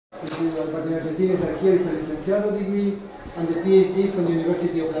but in Argentina here is a licenciado degree, and the PhD from the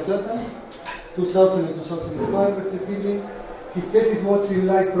University of La Plata, 2000 and 2005 respectively. His thesis was in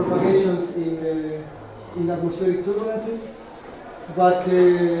light propagations in atmospheric turbulences, but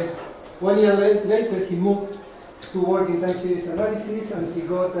 1 year later he moved to work in time series analysis, and he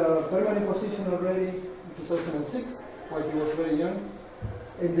got a permanent position already in 2006, while he was very young,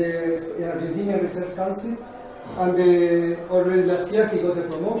 in the Argentinian Research Council. And already last year he got a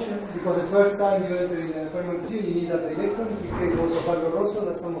promotion, because the first time you enter in a permanent position you need a director. In this case was Osvaldo Rosso,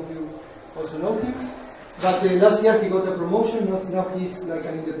 that some of you also know him. But last year he got a promotion. Now he's like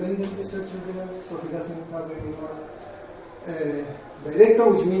an independent researcher there, so he doesn't have any more director,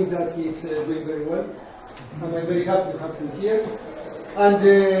 which means that he's doing very well. And I'm very happy to have him here. And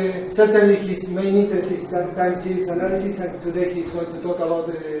certainly his main interest is time series analysis, and today he's going to talk about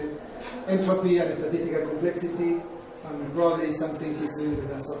entropy and statistical complexity, and probably something he's doing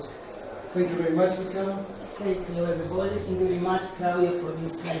with us also. Thank you very much, Luciano. Hello everybody. Thank you very much, Claudio, for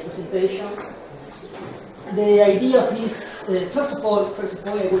this presentation. The idea of this, first of all, I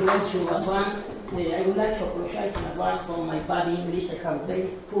would like to apologize in advance for my bad English. I have very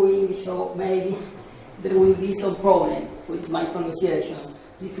poor English, so maybe there will be some problem with my pronunciation.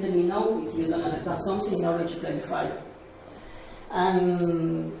 Please let me know if you don't understand something in order to clarify.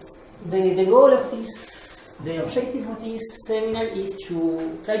 And the goal of this, the objective of this seminar is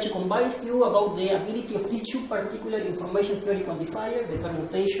to try to convince you about the ability of these two particular information theory quantifiers, the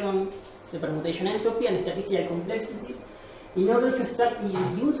permutation entropy and statistical complexity, in order to extract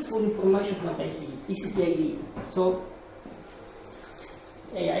useful information from time series. This is the idea. So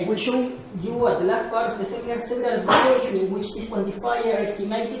I will show you at the last part of the seminar several applications in which this quantifier are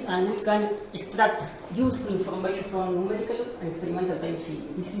estimated, and we can extract useful information from numerical and experimental time series.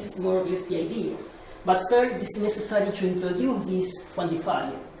 This is more or less the idea. But first, it is necessary to introduce this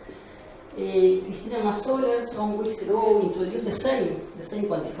quantifier. Cristina Massoler some weeks ago introduced the same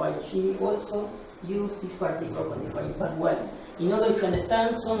quantifier. She also used this particular quantifier, but well, in order to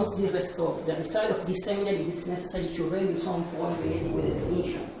understand some of the result of this seminar, it is necessary to review some points related with the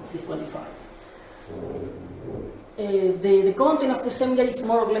definition of this quantifier. The content of the seminar is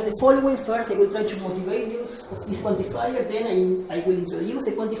more or less the following. First, I will try to motivate use of this quantifier, then I will introduce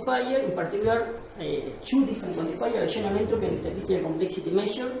the quantifier, in particular two different quantifiers, a general entropy and statistical complexity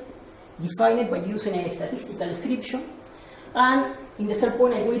measure, defined by using a statistical description. And in the third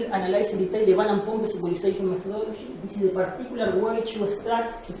point, I will analyze in detail the Van and Pompe symbolization methodology. This is a particular way to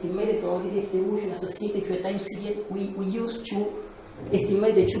extract, to estimate the probability distribution associated to a time series we use to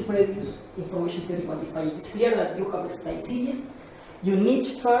estimate the two previous information theory quantifiers. It's clear that you have a time series. You need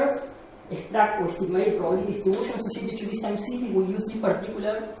first extract or estimate the probability distribution associated to this time series. We use this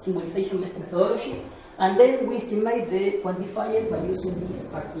particular symbolization methodology, and then we estimate the quantifier by using this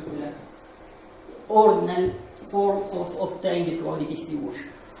particular ordinal form of obtaining the probability distribution.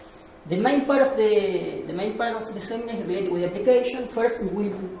 The main part of the seminar is related with the application. First, I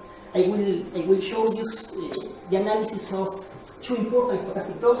will show you the analysis of two important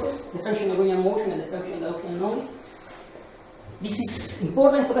stochastic processes, the functional Gaussian motion and the functional Gaussian noise. This is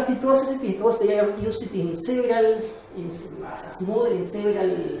important stochastic processes because they are used as model in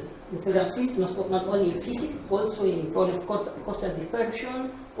several fields, not only in physics, also in problem of coastal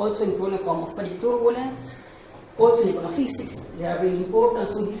dispersion, also in problem of atmospheric turbulence, also in econophysics. They are really important,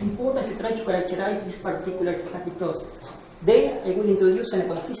 so it is important to try to characterize this particular stochastic process. Then I will introduce an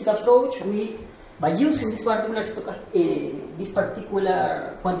econophysical approach. By using this particular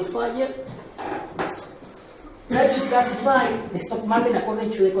quantifier, try to classify the stock market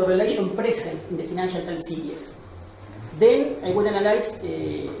according to the correlation present in the financial time series. Then I will analyze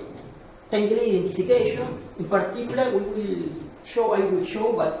time delay identification. In particular, I will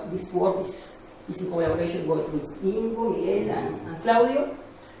show, but this work is in collaboration with Ingo, Miguel, and Claudio.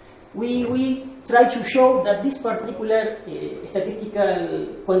 We try to show that this particular statistical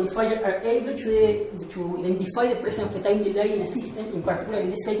quantifier are able to identify the presence of a time delay in a system. In particular,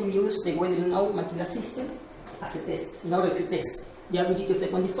 in this case, we use the well-known maquila system as a test in order to test the ability of the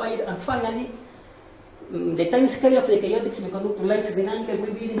quantifier. And finally, the time scale of the chaotic semiconductor lines dynamical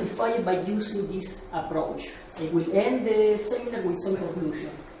will be identified by using this approach. I will end the seminar with some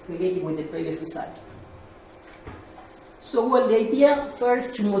conclusion related with the previous result. So, well, the idea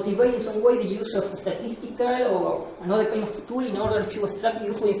first to motivate in some way the use of statistical or another kind of tool in order to extract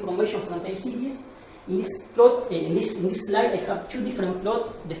useful information from time series. In this plot, in this slide, I have two different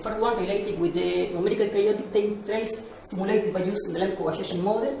plots. The first one related with the numerical chaotic time trace simulated by using the Lamb-Kobayashi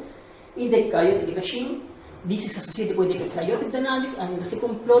model in the chaotic regime. this is associated with the chaotic dynamic, and in the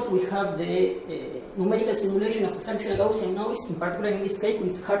second plot we have the numerical simulation of a functional Gaussian noise, in particular in this case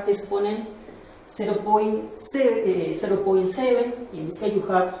with hard exponent 0.7. In this case you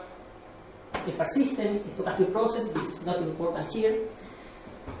have a persistent stochastic process. This is not important here.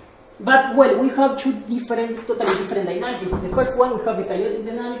 But, well, we have two totally different dynamics. The first one we have the chaotic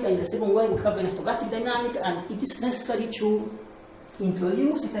dynamic, and the second one we have the stochastic dynamic, and it is necessary to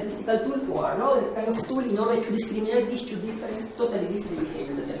introduce a statistical tool or another kind of tool in order to discriminate these two totally different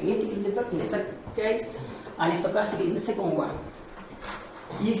behaviors, deterministic in the first case and stochastic in the second one.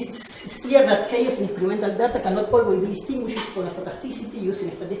 It's clear that chaos in experimental data cannot always be distinguished from stochasticity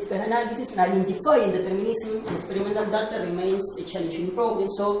using statistical analysis, and identifying determinism in experimental data remains a challenging problem.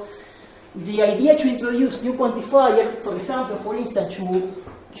 So the idea to introduce new quantifier, for example, for instance, to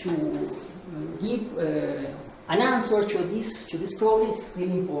give an answer to this problem is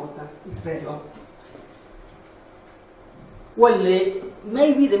really important, it's relevant. Well,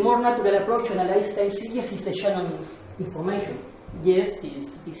 maybe the more natural approach to analyze time series is the Shannon information. Yes,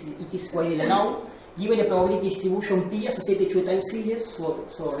 it is widely known. Given a probability distribution P associated to a time series,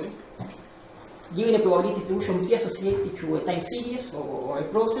 given a probability distribution P associated to a time series or a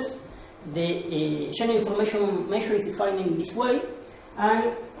process, the Shannon information measure is defined in this way.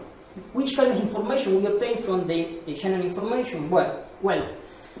 And which kind of information we obtain from the Shannon information? Well,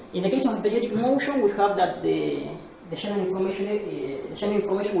 in the case of a periodic motion, we have that the Shannon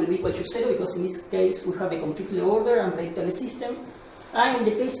information will be equal to 0, because in this case we have a completely ordered and predictable system. And in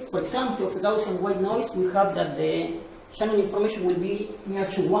the case, for example, of a Gaussian white noise, we have that the Shannon information will be near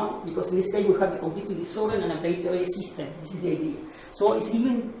to 1, because in this case we have a completely disordered and unpredictable system. This is the idea. So it's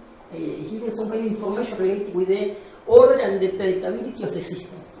given some kind of information related with the order and the predictability of the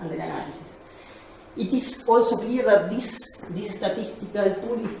system and the analysis. It is also clear that this statistical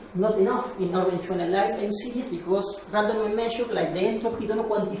tool is not enough in order to analyze time series, because random measures like the entropy do not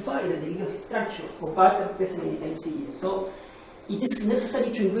quantify the degree of structure or pattern present in the time series. So it is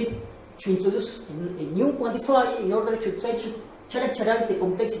necessary to introduce a new quantifier in order to try to characterize the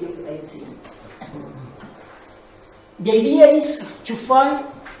complexity of the time series. The idea is to find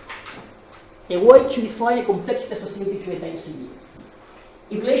a way to define a complexity associated to a time series.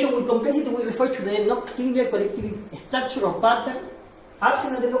 In relation with complexity, we refer to the not trivial collective structure or pattern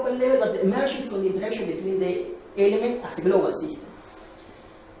absent at the local level, but emerging from the interaction between the element as a global system.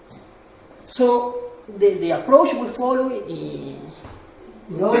 So the approach we follow in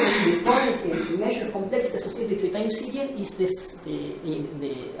order to define a measure complexity associated to a time series is the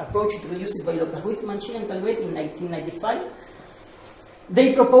approach introduced by Lucas Ruiz Manchin and Calvet in 1995.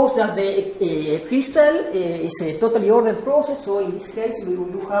 They propose that the crystal is a totally ordered process. So in this case, it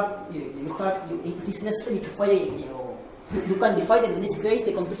is necessary to find, you can define that in this case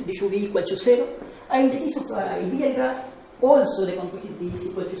the complexity should be equal to 0. And in the case of ideal gas, also the complexity is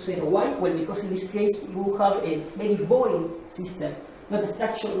equal to 0. Why? Well, because in this case you have a very boring system, not a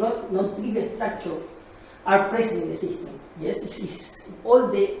structure, not trivial structure are present in the system. Yes, all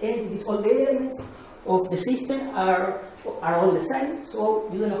the entities, all the elements of the system are all the same, so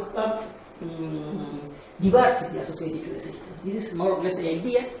you do not have diversity associated to the system. This is more or less the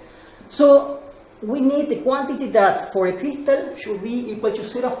idea. So we need a quantity that for a crystal should be equal to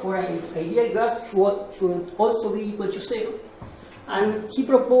 0, for an ideal gas should also be equal to 0. And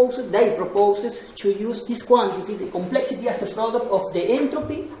they proposes to use this quantity, the complexity, as a product of the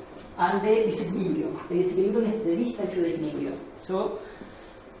entropy and the disequilibrium. The disequilibrium is the distance to the equilibrium. So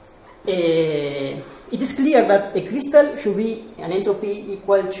it is clear that a crystal should be an entropy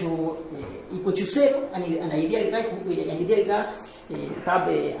equal to 0, and an ideal gas have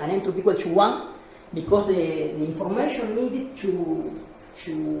an entropy equal to 1, because the information needed to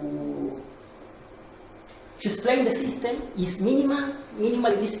explain the system is minimal in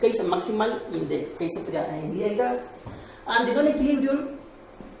this case and maximal in the case of the ideal gas, and the non-equilibrium,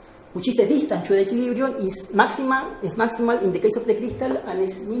 which is the distance to the equilibrium, is maximal in the case of the crystal and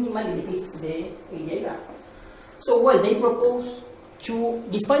is minimal in the case of the ideal gas. So, well, they propose to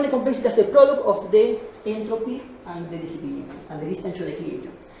define the complexity as the product of the entropy and the disequilibrium and the distance to the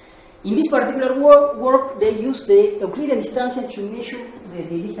equilibrium. In this particular work, they use the Euclidean distance to measure the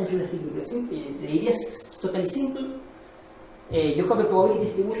distance to the equilibrium. The idea is totally simple. You have a probability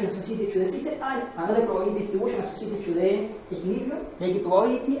distribution associated to the system and another probability distribution associated to the equilibrium, the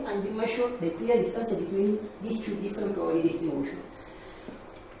probability, and you measure the Euclidean distance between these two different probability distributions.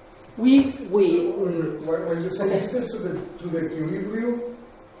 When you say distance to the equilibrium,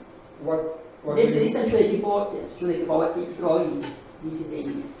 what this is the distance to the probability. This is the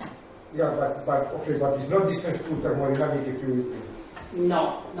idea. Yeah, but it's not distance to thermodynamic equilibrium.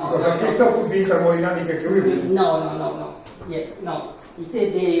 No. Because at least that would be thermodynamic equilibrium. No. Yes, no. It's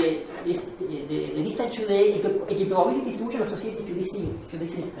the distance to the equiprobability distribution associated to this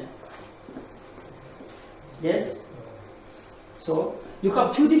system. Yes? So, you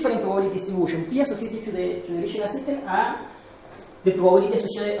have two different probability distributions, P associated to the original system and the probability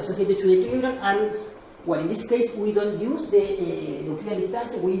associated to the equilibrium. And, well, in this case, we don't use the Euclidean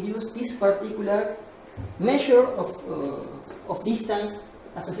distance, we use this particular measure of distance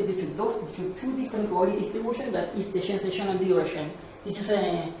associated to two different probability distributions, that is the Shannon duration. This is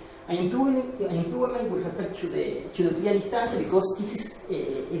an improvement with respect to the Euclidean distance, because this is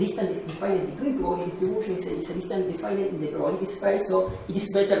a distance defined between probability distributions. It's a distance defined in the probability space, so it is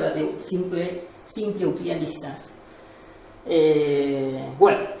better than the simple Euclidean distance.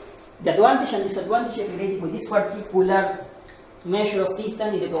 Well, the advantage and disadvantage related with this particular measure of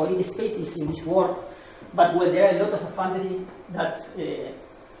distance in the probability space is in this work, but well, there are a lot of advantages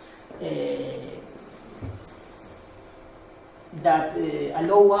that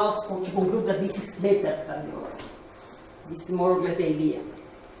allow us to conclude that this is better than the other. This is more or less the idea.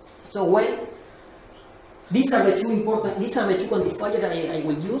 So, well, these are the two quantifiers that I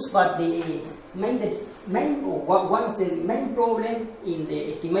will use, but one of the main problems in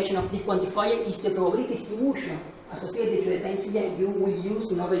the estimation of this quantifier is the probability distribution associated to the time series you will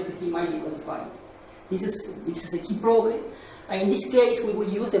use in order to estimate the quantifier. This is a key problem. And in this case, we will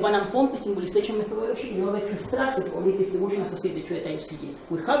use the Van and Pompe symbolization methodology in order to extract the probability distribution associated to the time series.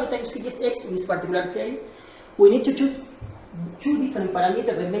 We have the time series X in this particular case. We need to choose two different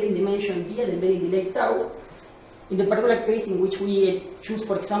parameters, the embedding dimension D and the embedding delay tau. In the particular case in which we choose,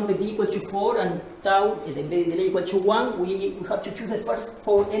 for example, D equal to 4 and tau, the embedding delay equal to 1, we have to choose the first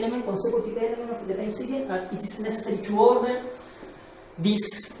four consecutive element of the time series, and it is necessary to order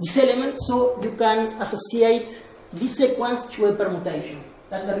this element so you can associate this sequence to a permutation.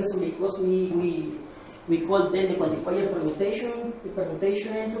 That's the reason, because we call then the quantifier permutation, the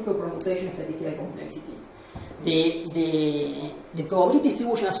permutation entropy, or permutation statistical complexity. The probability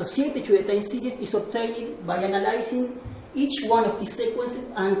distribution associated to the time series is obtained by analyzing each one of these sequences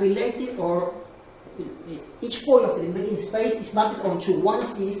and related, or each point of the embedding space is mapped onto one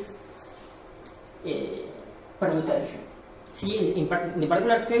of these permutations. See, in the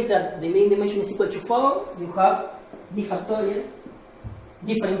particular case that the main dimension is equal to 4, you have d factorial,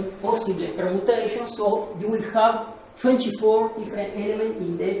 different possible permutations, so you will have 24 different elements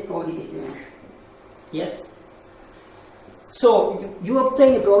in the probability distribution. Yes? So, you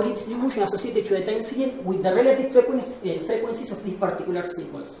obtain a probability distribution associated to the time series with the relative frequencies of this particular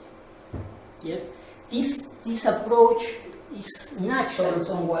sequence. Yes? This approach is natural in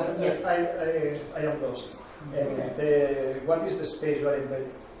some way. Yes? I am lost. What is the space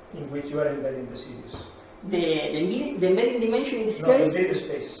in which you are embedding the series? The embedding dimension in this case? case? The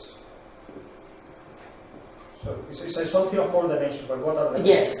space. So it's a something of 4 dimensions, but what are the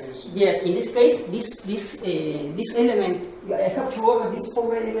dimensions? Yes. In this case, this element, I have to order these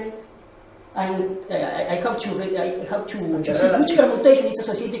 4 elements, and I have to see which permutation is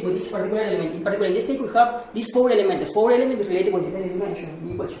associated with each particular element. In particular, in this case, we have these 4 elements. The 4 elements is related with the embedding dimension,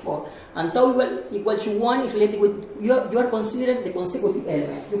 d equal to 4, and tau equal to 1 is related with, you are considering the consecutive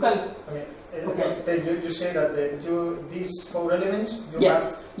element. You can. Okay. You say that these 4 elements,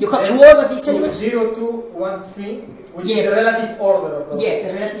 you have to order these elements 0, 2, 1, 3, which is the relative order of those. Yes,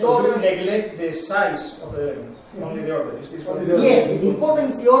 the relative order. You neglect the size of the element, only the order. Is this what yes, the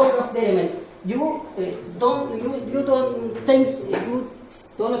important is the order of the element. You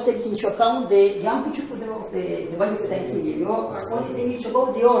don't take into account the amplitude of the value of the time series. You are only taking into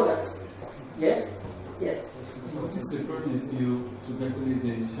account the order. Yes? Yes. What is the person if you, to calculate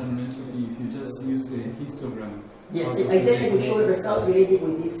the Shannon entropy, if you just use the histogram? Yes, I then will show the result related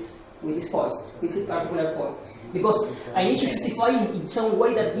with this point, with this particular point. Because I need to justify in some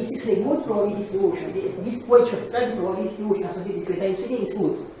way that this is a good probability distribution. This way to extract the probability distribution associated to the time series is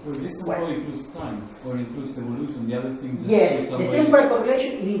good. Well, this probably includes time, or includes evolution. The other thing just yes, the temporal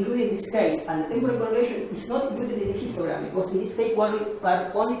correlation is included in this case, and the temporal correlation is not included in the histogram, because in this case we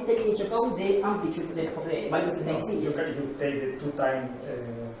are only taking into account the amplitude of the value of the time series. You take the 2-time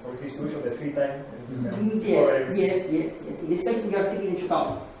distribution, the 3-time. Yes. In this case we are taking into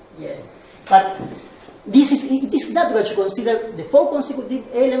account. Yes. But it is natural to consider the 4 consecutive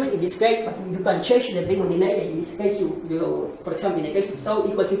elements in this case, but you can change the big delay. In this case, you, for example, in the case of tau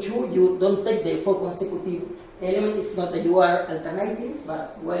equal to 2, you don't take the 4 consecutive elements, it's not that you are alternating,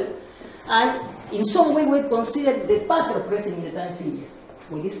 but well. And in some way, we consider the pattern present in the time series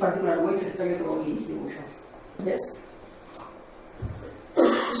with this particular way to extract the probability distribution. Yes?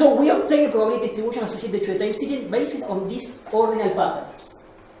 So we obtain a probability distribution associated to a time series based on this ordinal pattern.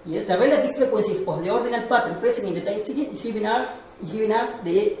 Yes, the relative frequency of the ordinal pattern present in the time series is giving us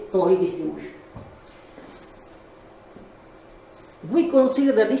the probability distribution. We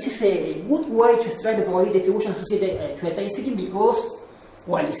consider that this is a good way to extract the probability distribution associated to a time series because,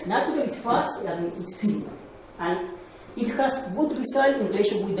 well, it's natural, it's fast, and it's simple. And it has good result in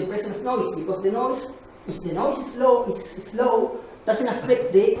relation with the presence of noise, because the noise, if the noise is slow, doesn't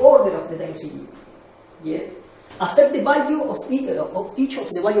affect the order of the time series. Yes, affect the value of each of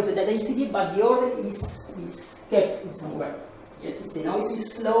the value of the time series, but the order is kept in somewhere. Yes, if the noise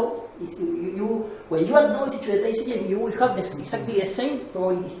is slow, when you add noise to the time series, you will have exactly the same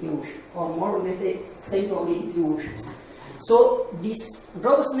probability distribution, or more or less the same probability distribution. So this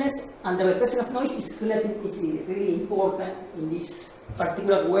robustness under the presence of noise is really important in this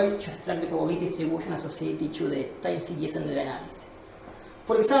particular way to extract the probability distribution associated to the time series under analysis.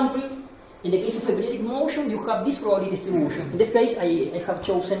 For example, in the case of a periodic motion, you have this probability distribution. In this case, I have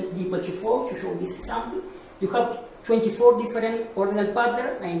chosen d equal to 4 to show this example. You have 24 different ordinal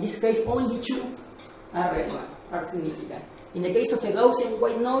patterns, and in this case, only 2 are relevant, are significant. In the case of a Gaussian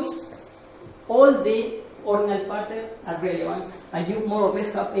white noise, all the ordinal patterns are relevant, and you more or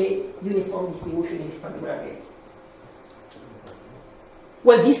less have a uniform distribution in this particular case.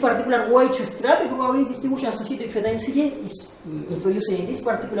 Well, this particular way to extract the probability distribution associated to a time series is introduced in this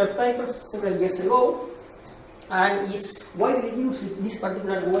particular paper several years ago, and is widely used in this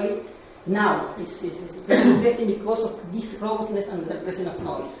particular way now. It's very interesting because of this robustness and the presence of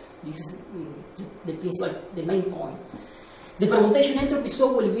noise. This is the principal, the main point. The permutation entropy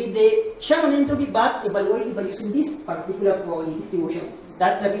so will be the Shannon entropy, but evaluated by using this particular probability distribution.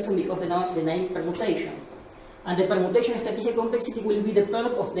 That's the reason because the name permutation. And the permutation statistical complexity will be the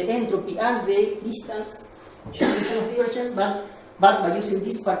product of the entropy and the distance distribution of divergence, but by using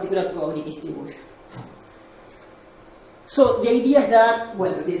this particular probability distribution. So the idea is that,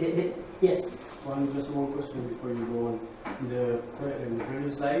 well, yes? Just one question before you go on. In the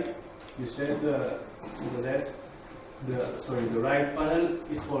previous slide, you said the right panel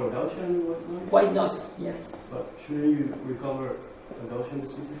is for Gaussian white noise, yes. But shouldn't you recover a Gaussian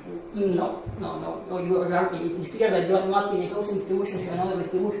distribution? No. It's clear that you are mapping a Gaussian distribution to another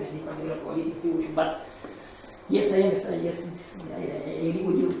distribution, in this particular probability distribution. But yes, I understand. Yes, I agree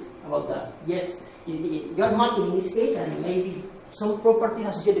with you about that. Yes, you are mapping in this case, and maybe some properties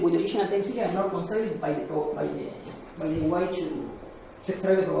associated with the original time series are not conserved by the way to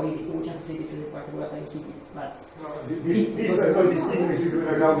extract the probability distribution associated to the particular time series. But this does not distinguish between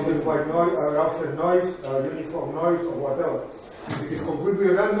a Gaussian white noise, a Gaussian noise, a uniform noise, or whatever. It is completely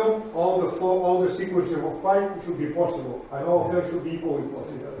random. All the sequences of pi should be possible, and all of them should be equally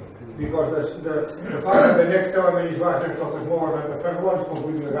possible. Because the fact that the next element is right next to more than the first one is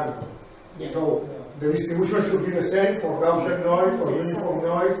completely random. Yes. So the distribution should be the same for Gaussian noise, for uniform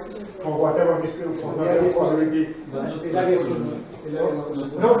noise, for whatever distribution, for whatever probability. Not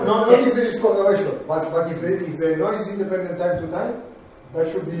if there is correlation, but if the noise is independent time to time, that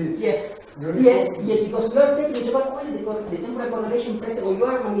should be uniform. Yes, because you are taking into account only the temporal correlation present, or you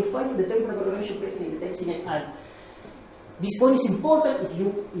are magnifying the temporal correlation present in the time series. And this point is important if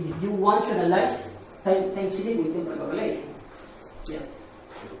you want to analyze time series with temporal correlation. Yes.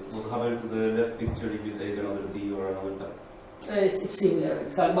 What happens to the left picture if you take another d or another time? It's similar.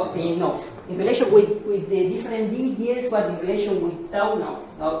 No. In relation with the different d, yes, but in relation with tau, no.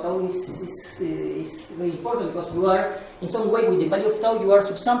 Tau is very important because you are, in some way, with the value of tau, you are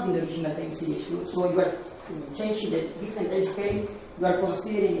subsampling the original time series. So you are changing the different time scale, you are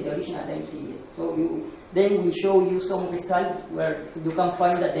considering the original time series. So then we show you some result where you can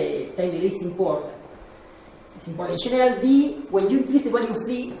find that the time delay is important. It's important. In general, d, when you increase the value of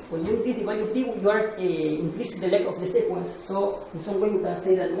d, you are increasing the length of the sequence. So in some way, we can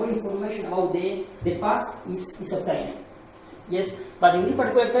say that more information about the past is obtained. Yes, but in this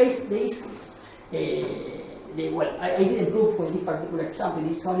particular case, there is well, I didn't prove for this particular example.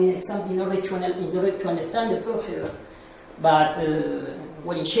 It's only an example in order to understand the procedure. But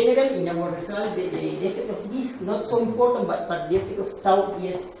well, in general, in our result, the effect of this is not so important, but the effect of tau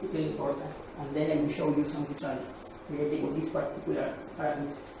is really important. And then I will show you some results related with this particular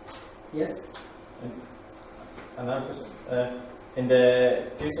parameter. Yes? Another question. In the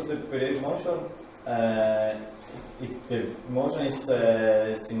case of the periodic motion, if the motion is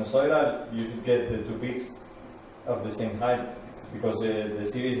sinusoidal, you should get the two peaks of the same height because the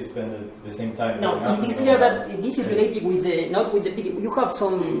series is spent at the same time. No, it is clear that this is related with the, not with the peak. You have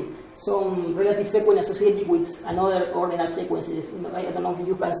some relative frequency associated with another ordinal sequences. I don't know if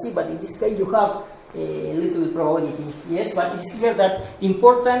you can see, but in this case you have a little probability. Yes, but it's clear that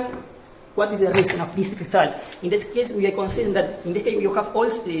important. What is the reason of this result? In this case, we are considering that in this case you have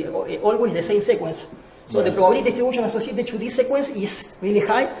always the same sequence. So the probability distribution associated to this sequence is really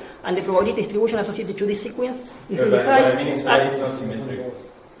high, and the probability distribution associated to this sequence is really high. What I mean is why it's not symmetric.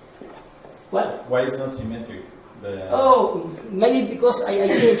 What? Why it's not symmetric? Oh, maybe because I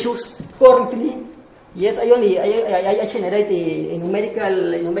didn't choose correctly. Yes, I generate a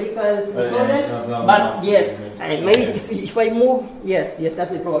numerical solution, but yes, maybe if I move, yes,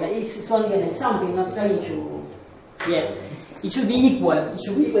 that's the problem. It's only an example, not trying to, yes, it should be equal. It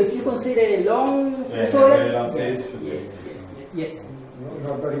should be equal. If you consider a long sinusoid, yes.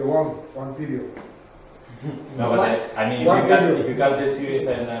 Not very long, one period. No, but I mean, if you cut the series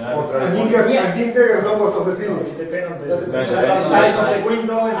and I think the numbers of the periods. It depends on the size of the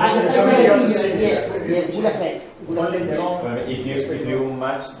window and if you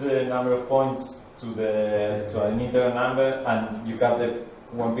match the number of points to an integral number and you cut the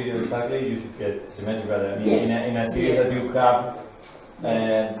one period exactly, you should get symmetrical. I mean, in a series that you have,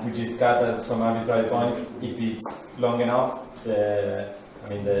 which is cut at some arbitrary point, if it's long enough,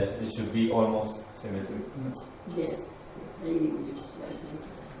 it should be almost symmetric. Yes.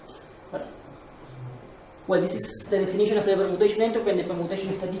 Well, this is the definition of the permutation entropy and the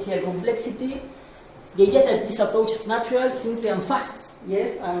permutation statistical complexity. The idea that this approach is natural, simple and fast,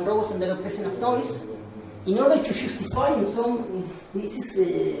 yes, and robust under the presence of noise. In order to justify in some, this is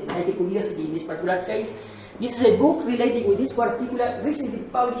like a curiosity in this particular case, this is a book related with this particular, recently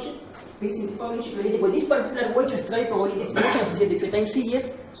published related with this particular way to extract probability distribution associated to a time series.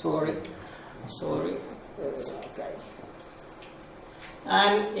 Sorry. Okay.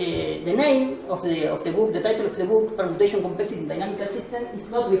 And the name of the book, the title of the book, Permutation Complexity in Dynamical System, is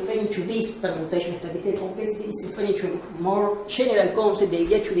not referring to this permutation statistical complexity, it's referring to a more general concept, the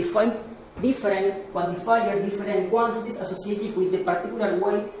idea to define different quantifiers, different quantities associated with the particular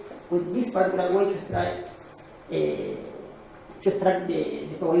way, with this particular way to extract the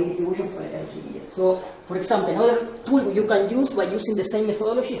probability distribution for a time series. So, for example, another tool you can use by using the same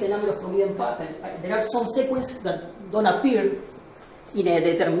methodology is the number of forbidden patterns. There are some sequences that don't appear in a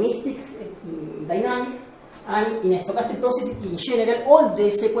deterministic dynamic, and in a stochastic process in general, all the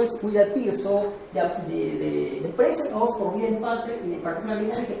sequences will appear. So the presence of forbidden pattern in a particular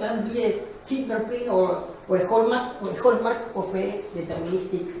dynamic can be a fingerprint or a hallmark of a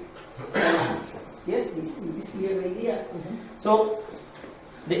deterministic dynamic. Yes, this is clear idea. So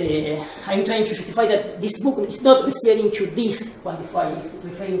I'm trying to justify that this book is not referring to this quantifier, it's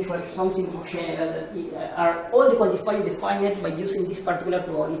referring to something more general that are all the quantifiers defined by using this particular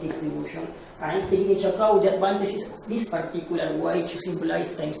probability distribution and taking into account the advantages of this particular way to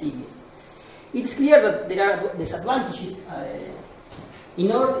symbolize time series. It's clear that there are disadvantages.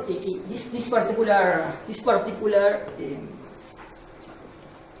 In order this particular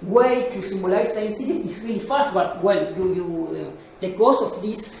way to symbolize time series is really fast, but well, the cost of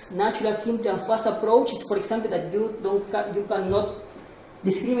this natural, simple, and fast approach is, for example, that you cannot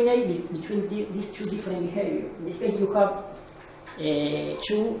discriminate between these two different behaviors. In this case, you have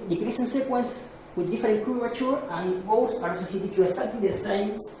two decreasing sequences with different curvature, and both are associated to exactly the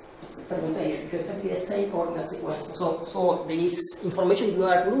same permutation, to exactly the same ordinal sequence. So there is information you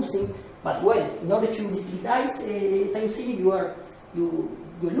are losing, but well, in order to discretize time series, you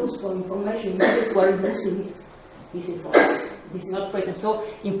lose some information. In this case, you are losing this information. This is not present. So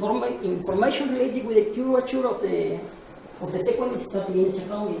information related with the curvature of the sequence is not taken into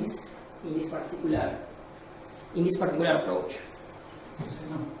account in this particular approach.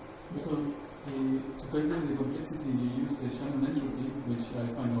 So to calculate the complexity, you use the Shannon entropy, which I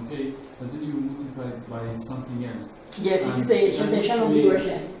find okay, but then you multiply it by something else. Yes, this is a Shannon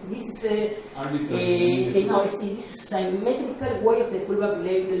diversion. This is this is a metrical way of the equivalent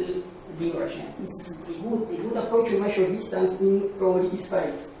label diversion. This is a good approach to measure distance in probability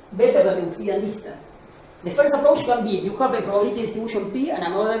space, better than the Euclidean distance. The first approach can be you have a probability distribution P and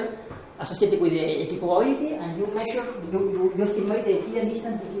another associated with the equiprobability, and you measure, you estimate the Euclidean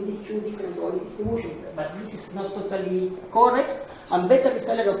distance between these two different probability distributions. But this is not totally correct, and better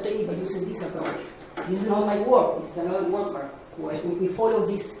results are obtained by using this approach. This is not my work, this is another work where we follow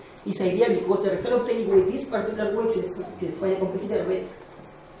this idea because the result obtained with this particular way to define a complexity are better.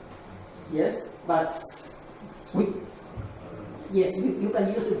 Yes, but you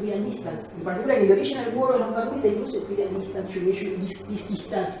can use Euclidean distance. In particular, in the original work of Lombardis, they use Euclidean distance to measure this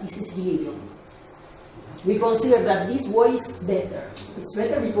distance, this equilibrium. We consider that this way is better. It's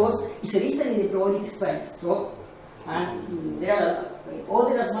better because it's a distance in the probability space. So, and there are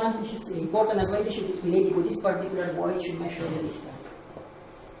other advantages, important advantages related with this particular way to measure the distance.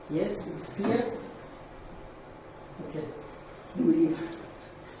 Yes, it's clear. Okay.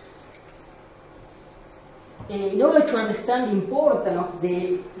 In order to understand the importance of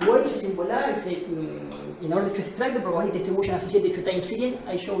the way to symbolize it, in order to extract the probability distribution associated to time series,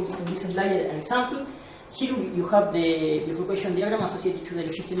 I showed you in this slide an example. Here you have the bifurcation diagram associated to the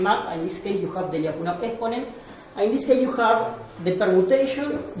logistic map. In this case, you have the Lyapunov exponent. And in this case, you have the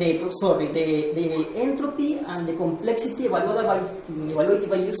permutation, the entropy and the complexity evaluated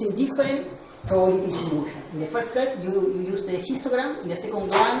by using different probability distribution. In the first case, you use the histogram. In the second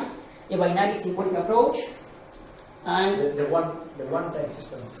one, a binary symbolic approach. And the one time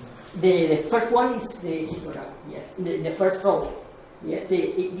histogram. The first one is the histogram. Yes, the first row. Yes,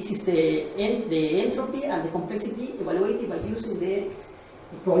 this is the entropy and the complexity evaluated by using the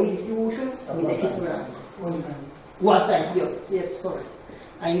probability distribution with the histogram. One time, yes, sorry.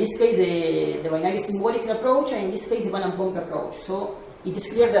 And in this case, the binary symbolic approach, and in this case, the Van Pomp approach. So it is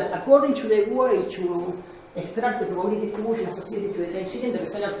clear that according to the way to extract the probability distribution associated to the time series, the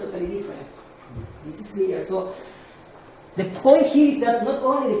results are totally different. This is clear. So the point here is that not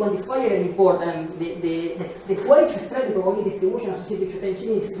only the quantifier is important, the way to extract the probability distribution associated to time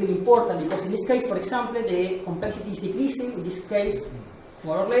series is really important, because in this case, for example, the complexity is decreasing, in this case,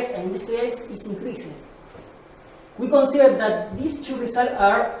 more or less, and in this case, it's increasing. We consider that these two results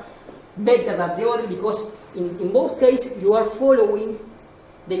are better than the other because in both cases you are following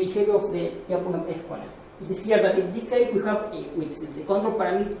the behavior of the Lyapunov exponent. It is clear that in this case we have with the control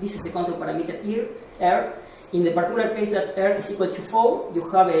parameter, this is the control parameter here, R. In the particular case that R is equal to 4, you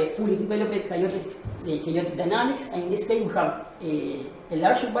have a fully developed chaotic dynamics, and in this case we have a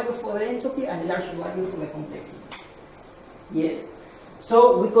larger value for the entropy and a larger value for the complexity. Yes.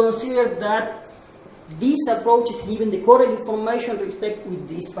 So we consider that this approach is given the correct information with respect with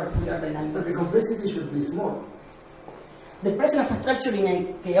this particular dynamic. But the complexity should be small. The presence of a structure in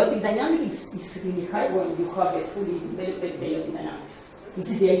a chaotic dynamic is really high when you have a fully developed chaotic dynamics. This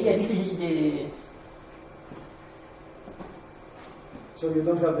is the idea. This is the. So you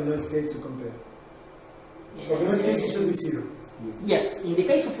don't have the noise case to compare. For the noise case, it should be 0. Yes. In the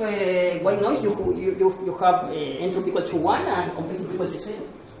case of white noise, you have entropy equal to 1 and complexity equal to 0.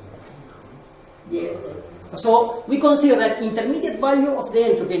 Yes. So we consider that intermediate value of the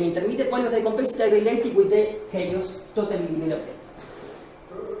entropy and intermediate value of the complexity are related with the chaos totally developed.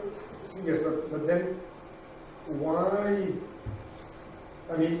 Yes, but then why?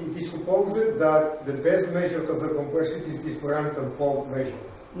 I mean, it is supposed that the best measure of the complexity is this Van Pomp measure.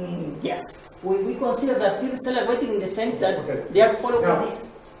 Yes. We consider that these are waiting in the sense that they are following now,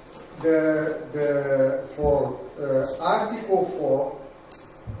 this. For article 4,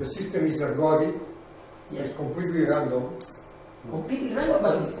 the system is ergodic, yes. It's completely random. Completely random?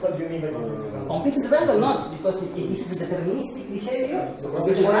 What do you mean by completely random? Completely random, not, because this is a deterministic behavior.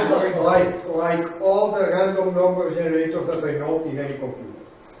 Completely random. Like all the random number generators that I know in any computer.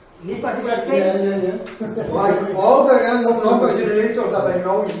 In this particular case? Like all the random number generators that I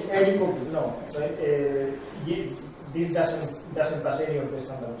know in any computer. No, this doesn't pass any of the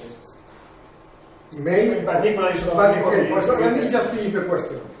standard tests. Maybe, in particular, but okay, so let me just finish the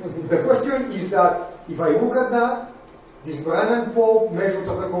question. The question is that if I look at that, this Van Pomp measure of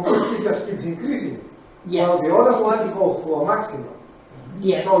the complexity just keeps increasing. Yes. While the other one goes to a maximum.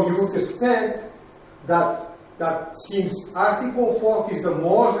 Yes. So you would expect that since article 4 is the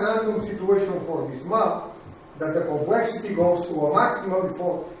most random situation for this map, that the complexity goes to a maximum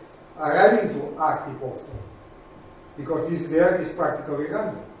before arriving to article 4. Because this there is practically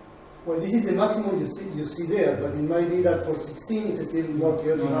random. Well, this is the maximum you see there, but it might be that for 16 it's still more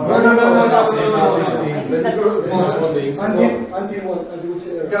chaotic. No. Until which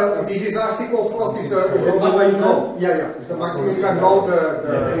area? Yeah, this is article 4 is the way you go. Yeah, it's the maximum you can go.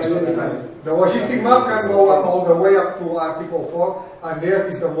 The logistic map can go all the way up to article 4, and there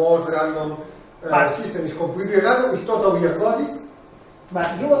is the most random system. It's completely random. It's totally ergodic.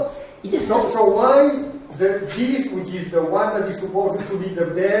 But it is so why this, which is the one that is supposed to be the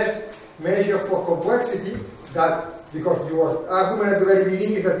best measure for complexity, that because your argument at the very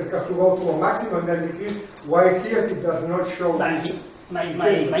beginning is that it has to go to a maximum and then decrease, why here it does not show this? My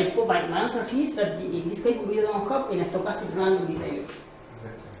answer is that in this case we don't have a stochastic random behavior.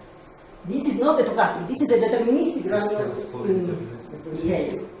 This is not a stochastic, this is a deterministic random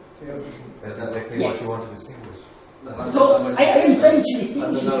behavior. That's exactly yes. what you want to distinguish. So I am trying to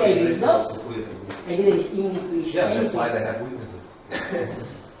distinguish behaviors, no? I didn't distinguish. Yeah, that's why they have weaknesses.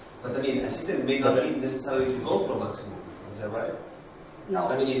 But I mean, a system may not need necessarily to go for maximum. Is that right? No.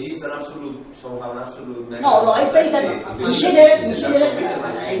 I mean, if this is an absolute, somehow an absolute measure. No, I say that in general,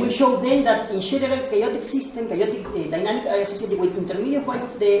 I will show then that in general, chaotic dynamic are associated with intermediate value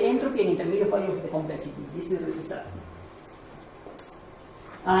of the entropy and intermediate value of the complexity. This is the result.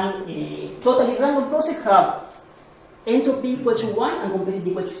 And a totally random process have entropy equal to 1 and complexity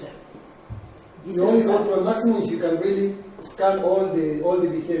equal to 7. You only go for a maximum if you can really scan all the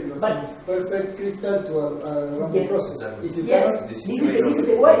behavior from perfect crystal to a random process. If you cannot, this is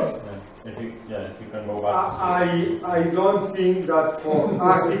the way. If you can go back. I don't think that for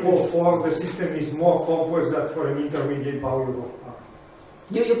R equal 4 the system is more complex than for an intermediate values of R.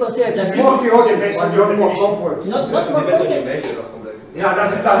 You consider that it's more theoretical, but not more complex. Not more complex. Yeah,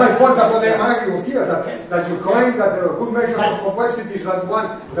 that's my point. That's what I'm arguing here. That you claim that the good measure of complexity is that one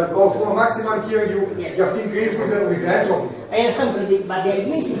that goes to a maximum. Here you just increase with the entropy. I understand, but the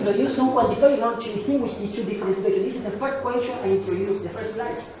idea is to introduce some quantifier in order to distinguish these two different situations. This is the first question I introduced, the first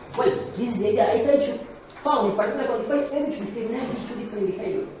slide. Well, this is the idea. I try to found a particular quantifier able to discriminate these two different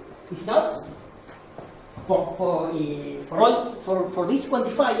behaviors. If not, for this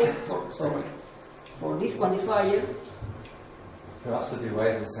quantifier, for this quantifier. You're absolutely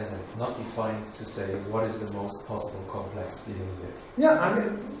right in saying that it's not defined to say what is the most possible complex behavior. Yeah, I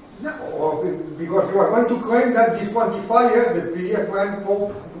mean, because you are going to claim that this quantifier, the PDF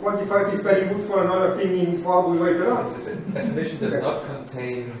quantifier, is very good for another thing in probably later on. The definition does not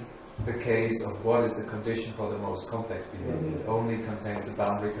contain the case of what is the condition for the most complex behavior. It only contains the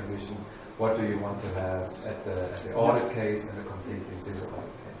boundary condition. What do you want to have at the ordered case and the completely disordered case?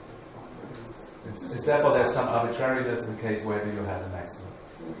 It's therefore there's some arbitrariness in the case where do you have a maximum.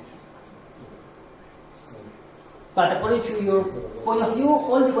 But according to your point of view,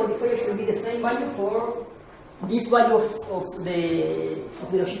 all the quantifiers should be the same value for this value of the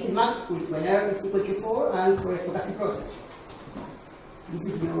logistic map when R is equal to 4 and for a stochastic process.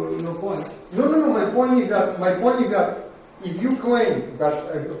 This is your point. No. My point is that if you claim that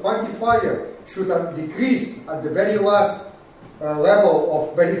a quantifier should have decreased at the very last level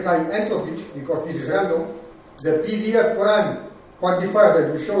of very high entropy, because this is random, the PDF one quantifier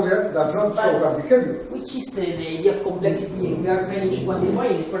that you show there does not show that behavior. Which is the idea of complexity we are trying to quantify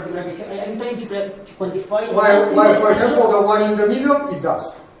in this particular behavior? I'm trying to quantify. While for example, the one in the middle, it does.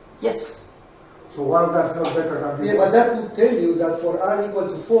 Yes. So while that's not better than this. Yeah, but that would tell you that for R equal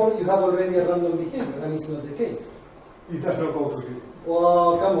to 4, you have already a random behavior, and it's not the case. It does not go to 0.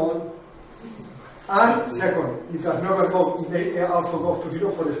 Well, come on. And second, it does never go. It also goes to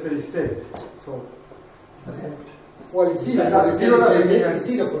 0 for the steady state. So. Okay. Well, it's 0. That 0 doesn't mean it's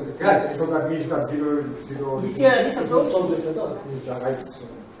 0 for the right. So that means that 0 is this approach? Complex at all.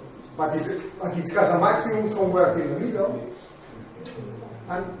 But it has a maximum somewhere in the middle.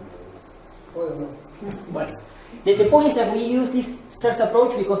 And But the point is that we use this first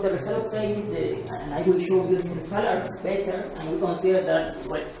approach because the results and I will show you the results are better, and we consider that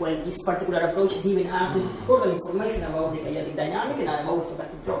well, this particular approach is giving us important information about the chaotic dynamic and about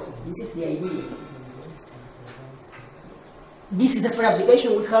stochastic process. This is the idea. This is the first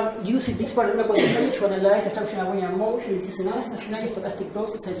application we have used this particular quantifier to analyze the fractional linear motion. This is a non-stationary stochastic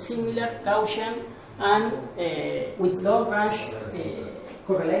process, a similar Gaussian and with long range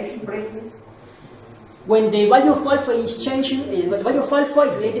correlation presence. When the value of alpha is changing, the value of alpha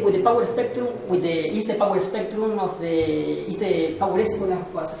is related with the power spectrum, is the power exponent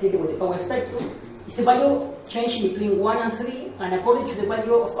associated with the power spectrum. It's a value changing between 1 and 3, and according to the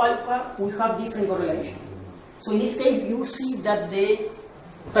value of alpha, we have different correlation. So in this case, you see that the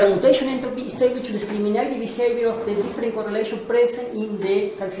permutation entropy is able to discriminate the behavior of the different correlation present in the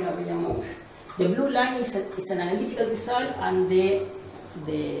fractional linear motion. The blue line is an analytical result, and the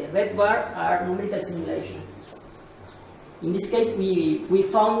red bar are numerical simulations. In this case, we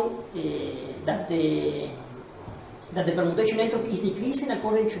found that the permutation entropy is decreasing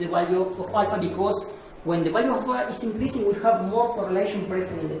according to the value of alpha, because when the value of alpha is increasing, we have more correlation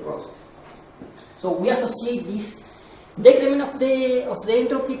present in the process. So we associate this decrement of the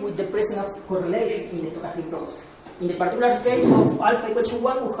entropy with the presence of correlation in the stochastic process. In the particular case of alpha equal to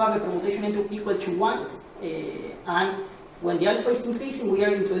 1, we have a permutation entropy equal to 1, and when the alpha is increasing, we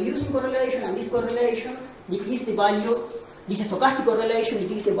are introducing correlation, and this correlation decreases the value, this stochastic correlation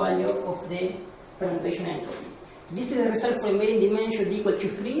decreases the value of the permutation entropy. This is the result for embedding dimension equal to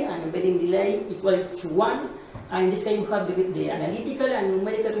 3 and embedding delay equal to 1. And in this case, we have the analytical and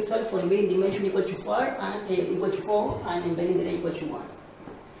numerical result for embedding dimension equal to 4 and embedding delay equal to 1.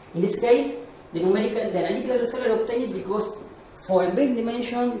 In this case, the analytical result are obtained because for embedding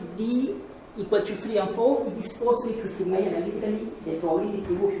dimension d equal to 3 and 4, it is possible to estimate analytically the probability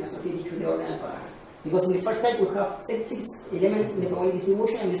distribution associated to the ordinal parameter. Because in the first slide we have 6 elements in the probability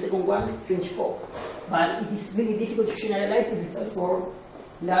distribution, and the second one 24. But it is really difficult to generalize the result for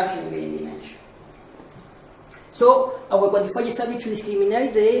large invariant dimension. So our quantifiers are to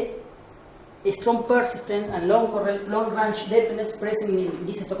discriminate the strong persistence and long range dependence present in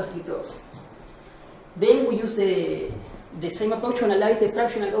this stochastic process. Then we use the same approach to analyze the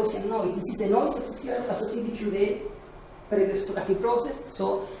fractional Gaussian noise. This is the noise associated to the previous stochastic process.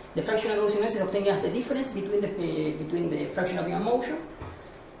 So the fractional Gaussian noise is obtained as the difference between the fractional Brownian motion.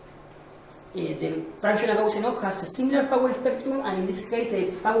 The fractional Gaussian noise has a similar power spectrum, and in this case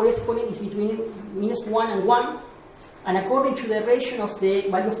the power exponent is between -1 and 1. And according to the ratio of the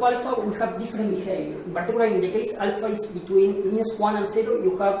value of alpha, we have different behavior. In particular, in the case alpha is between -1 and 0,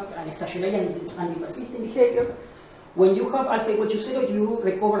 you have an stationary and persistent behavior. When you have alpha equal to 0, you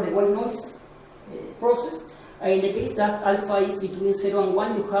recover the white noise process. And in the case that alpha is between 0 and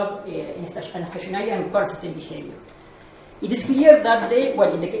 1, you have an stationary and persistent behavior. It is clear that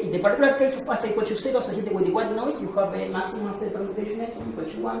in the particular case of alpha equal to 0 associated with the white noise, you have a maximum of the permutation equal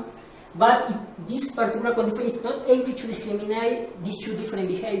to 1. But this particular quantifier is not able to discriminate these two different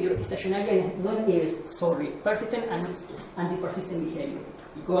behaviors, stationary and persistent and anti-persistent behavior,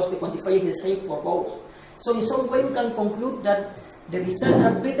 because the quantifier is the same for both. So in some way we can conclude that the results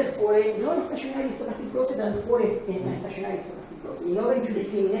are better for a non-stationary stochastic process than for a stationary stochastic process, in order to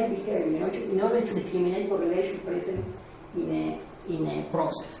discriminate behavior, in order to discriminate correlation present in a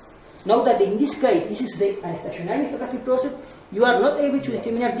process. Note that in this case, this is a stationary stochastic process. You are not able to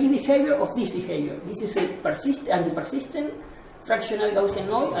discriminate this behavior of this behavior. This is a persistent fractional Gaussian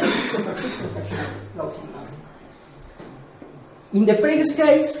noise, and this is a persistent fractional Gaussian noise. In the previous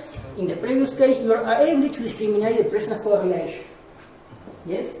case, you are able to discriminate the presence of correlation.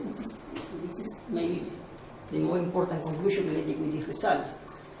 Yes, this is maybe the more important conclusion related with these results.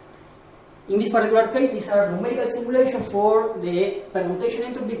 In this particular case, these are numerical simulations for the permutation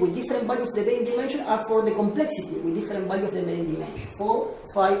entropy with different values of the embedding dimension, and for the complexity with different values of the embedding dimension, 4,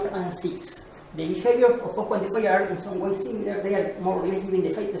 5, and 6. The behavior of both quantifiers are in some way similar. They are more or less giving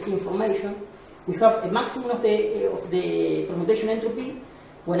the same information. We have a maximum of the permutation entropy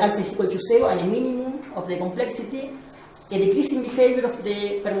when alpha is equal to 0, and a minimum of the complexity, a decreasing behavior of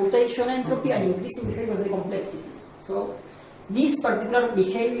the permutation entropy, and increasing behavior of the complexity. So this particular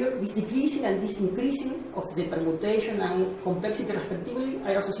behavior, this decreasing and this increasing of the permutation and complexity respectively,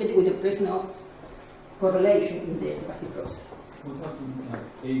 are associated with the presence of correlation in the stochastic process. What happened at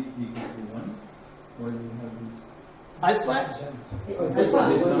 8 equals to 1? Where do you have this? Alpha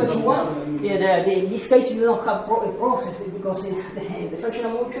equals to 1. Yeah, in this case, you don't have a process, because the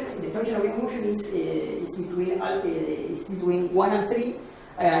fractional motion is between 1 and 3,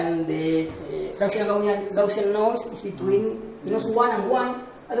 and the fractional Gaussian noise is between -1 and 1.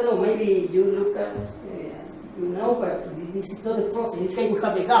 I don't know, maybe you look at, but this is not a process. In this case, we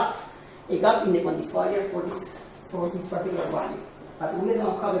have a gap in the quantifier for this particular value. But we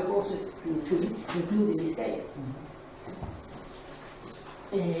don't have a process to include in this case.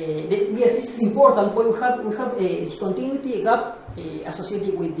 Yes, this is important. We have a discontinuity, a gap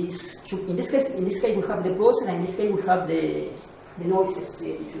associated with this. In this case, we have the process, and in this case, we have the noise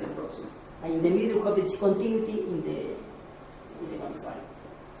associated to the process. And in the middle, we have the discontinuity in the quantifier.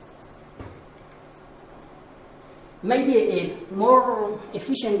 Maybe a more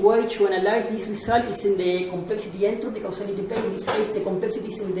efficient way to analyze this result is in the complexity entropy causality plane. In this case, the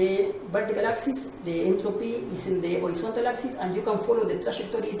complexity is in the vertical axis, the entropy is in the horizontal axis, and you can follow the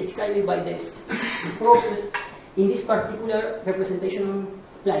trajectory described by the process in this particular representation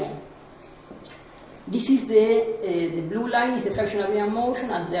plane. This is the blue line is the fractional Brownian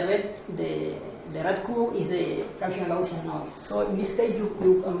motion, and the red curve is the fractional Gaussian noise. So in this case,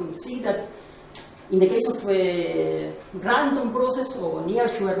 you see that in the case of a random process or near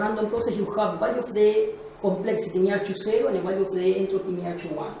to a random process, you have value of the complexity near to 0 and a value of the entropy near to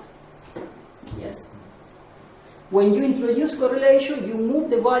 1. Yes. When you introduce correlation, you move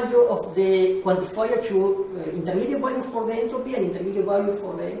the value of the quantifier to intermediate value for the entropy and intermediate value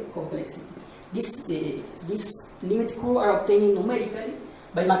for the complexity. These limit curves are obtained numerically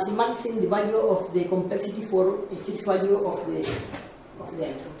by maximizing the value of the complexity for a fixed value of the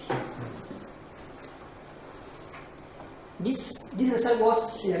entropy. This result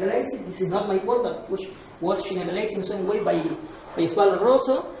was generalized. This is not my work, but which was generalized in some way by Osvaldo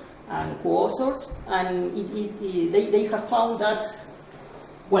Rosso and co-authors, and they have found that,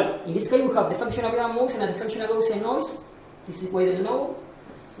 well, in this case we have the fractional Brownian motion and the fractional Gaussian noise. This is well known.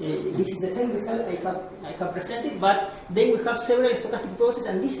 This is the same result I have presented, but then we have several stochastic processes,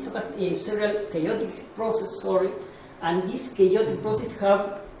 and this several chaotic process, and these chaotic processes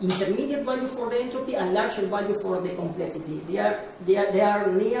have intermediate value for the entropy and larger value for the complexity. They are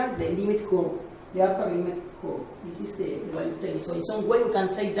near the limit curve, the upper limit curve. This is the value taken. So in some way we can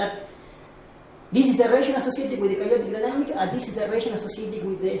say that this is the relation associated with the chaotic dynamic, and this is the relation associated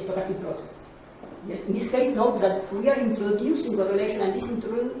with the stochastic process. Yes. In this case, note that we are introducing correlation, and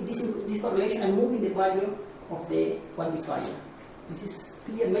this correlation and moving the value of the quantifier. This is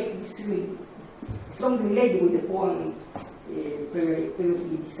clear. Maybe this is really strongly related with the point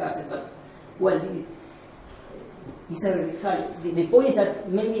previously discussed, but well, the point is that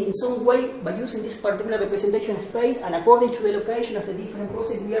maybe in some way, by using this particular representation space and according to the location of the different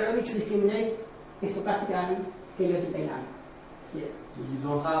processes, we are able to discriminate stochastic and chaotic dynamics. Yes. You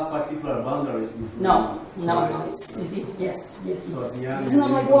don't have particular boundaries. No. It's yes. So It's not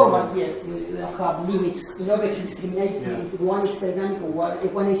my word, but yes, you don't have limits in order to discriminate if one is dynamic or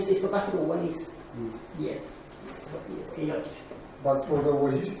one is stochastic or one is yes, chaotic. But for the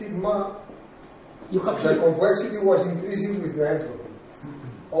logistic map, You have the complexity was increasing with the entropy,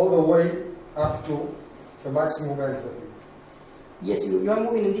 all the way up to the maximum entropy. Yes, you are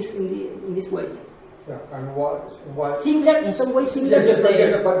moving in this way. Yeah, and what? Similar, in some way similar Yes, to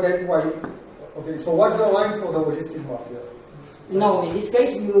the. but then why? Okay, so what's the line for the logistic map? Yeah. No, in this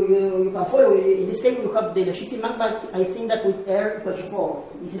case you can follow. In this case you have the logistic map, but I think that with R equal to 4,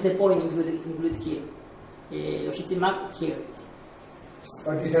 this is the point included here. Logistic map here.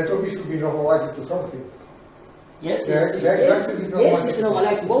 But this entropy should be normalized to something. Yes, Yes, it's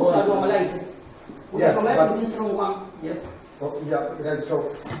normalized. Both are normalized. We Yes, are normalized within from one. Yes. Yeah, right,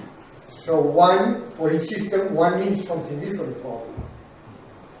 so one, for each system, one means something different probably.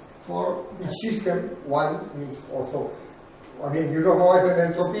 For Each system, one means also. I mean, you normalize the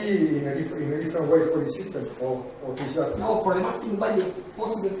entropy in a different way for each system, or it's just... no, for the maximum value,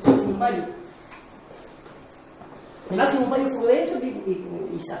 possible maximum value. The maximum value for the entropy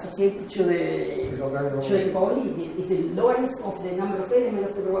is associated to the probability. It's the logarithms of the number of elements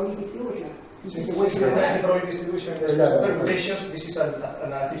of the probability distribution. This is the way the probability distribution, permutations, this is an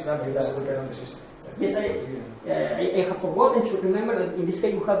fixed number, it doesn't depend on the system. Yes, I have forgotten to remember that in this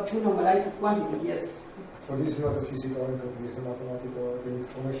case we have two normalized quantities, yes. So this is not a physical entropy, this is a mathematical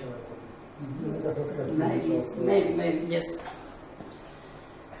information entropy. That's not a Maybe, yes.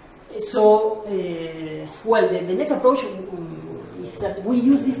 So, well, the next approach is that we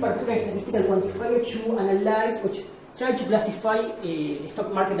use this particular statistical quantifier to analyze or to try to classify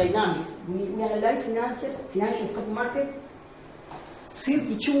stock market dynamics. We analyze financial stock market,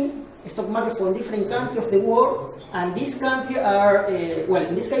 32 stock market from different countries of the world, and these countries are, well,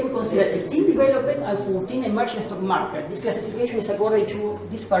 in this case we consider 18 developed and 14 emerging stock market. This classification is according to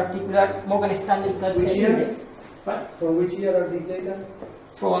this particular Morgan Stanley index. From which year are these data?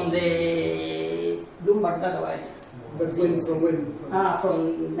 From the Bloomberg database. But when, from when?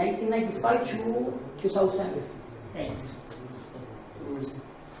 From 1995 to 2008.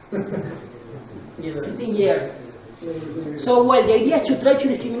 Yes, 15 years. So, well, the idea is to try to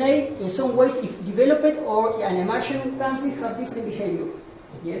discriminate in some ways if developed or an emerging country have different behavior.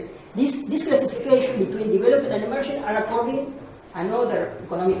 Yes, this classification between developed and emerging are according another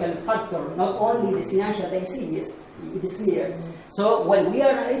economical factor, not only the financial time series. It is clear. So, well, we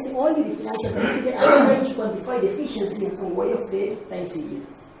are analyzing only the financial time series and trying to quantify the efficiency in some way of the time series.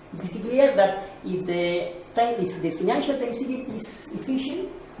 It is clear that if the financial time series is efficient,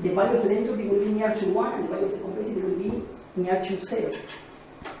 the value of the entropy will be near to 1 and the value of the complexity will be near to 0.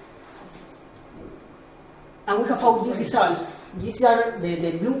 And we have found this result. These are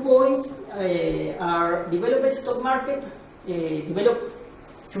the blue points are developed stock market, developed,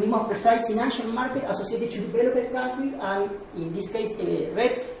 to be more precise, financial market associated to developed countries, and in this case,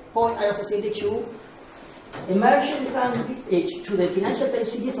 red points are associated to emerging countries, to the financial time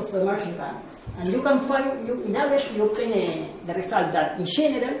series of emerging countries. And you can find, in average, you obtain the result that in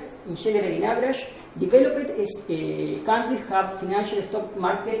general, in average, developed countries have financial stock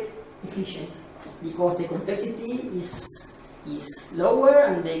market efficiency because the complexity is lower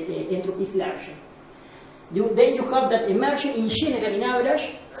and the entropy is larger. Then you have that emerging in general, in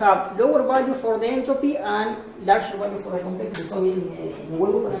average, have lower value for the entropy and larger value for the complexity. So in a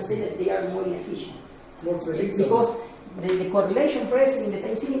way we can say that they are more inefficient. More predictable. Because the correlation present in the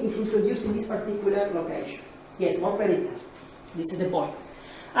time series is introduced in this particular location. Yes, more predictable. This is the point.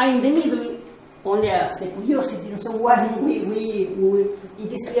 And in the middle, only as a curiosity in some way,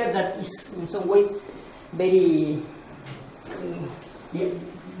 it is clear that it's in some ways very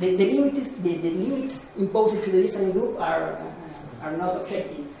the limits imposed to the different group are not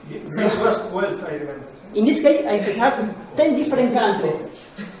objective. This was 12, I remember. In this case, I have 10 different countries.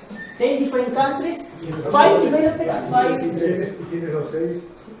 10 different countries, 5 developed and 5.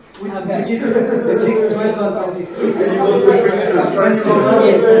 which is the 6, 12, and 23.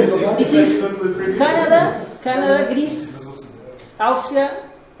 This is Canada, Greece, Austria.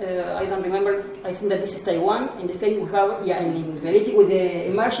 I don't remember. I think that this is Taiwan. In this case, we have, in related with the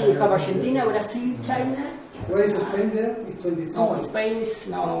immersion, we have Argentina, Brazil, China. Where is Spain there? It's 23. No, Spain is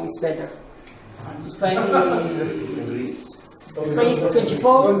it's better. Spain is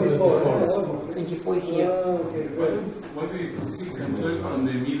 24. 24 is here. Why do you put 6 and 12 on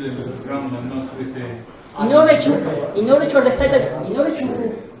the middle of the ground and not with the? In order to understand that, in order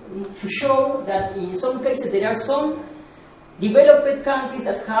to show that in some cases there are some developed countries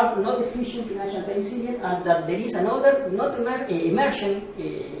that have not efficient financial time series, and that there is another not emerging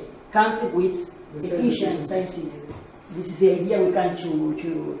country with efficient time series. This is the idea we can to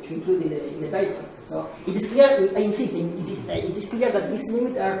include in the paper. So it is clear, I insist, it is clear that these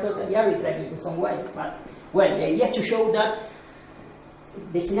limits are totally arbitrary in some way. But well, the idea is to show that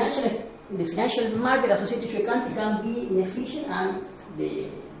the financial market associated to a country can be inefficient and the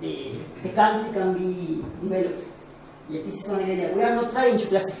country can be developed. Yes, this is one idea. We are not trying to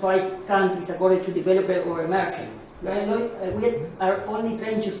classify countries according to developed or emerging. We are only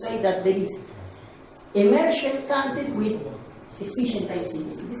trying to say that there is emerging countries with efficient time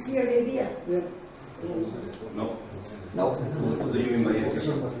series. Is this clear the idea? Yeah. No. No. What do you mean by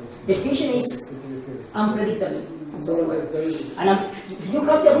efficient? Efficient is unpredictable. So, and if you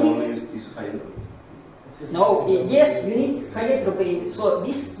have the ability, Is high entropy. no, yes, you need high entropy. So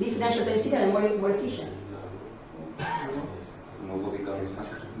this financial time series are more efficient. Nobody can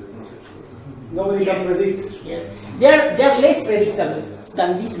Nobody can predict. Yes, they are less predictable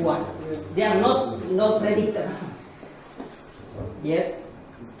than this one. They are not predictable. Yes.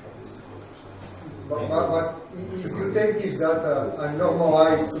 But if you take this data and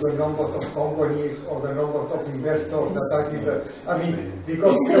normalize to the number of companies or the number of investors that are given, I mean,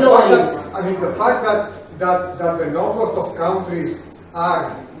 because the fact that the number of countries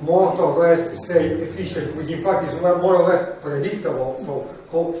are more or less, say, efficient, which in fact is more or less predictable. So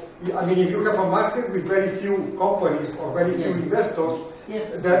I mean, if you have a market with very few companies or very few investors,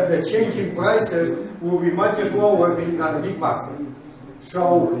 the change in prices will be much lower than a big market.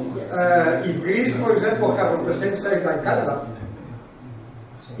 So, if Greece, for example, have the same size like Canada,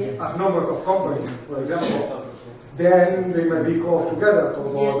 as number of companies, for example, then they may be close together to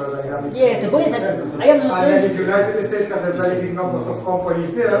the dynamic. Yes, the point is that I am not. And then if the United States has a very big number of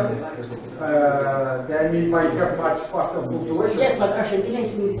companies there, then it might have much faster fluctuations. Yes, but Argentina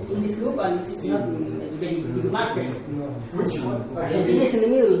is in this group and this is not a very big market. Which one? Argentina is in the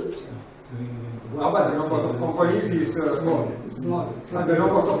middle. Well, but the number of companies is small. Small. And the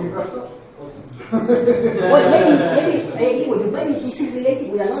number of investors? Well, maybe I agree with you. Maybe this is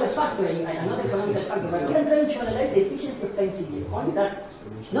related with another factor, another economic factor. But we are trying to analyze the efficiency of time series. Only that,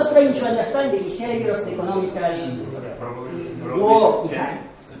 not trying to understand the behavior of the economical war behind.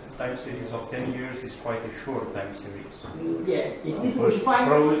 The time series of 10 years is quite a short time series. Yes, it's difficult to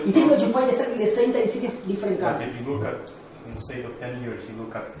find exactly the same time series of different countries. If you look at, instead of 10 years, you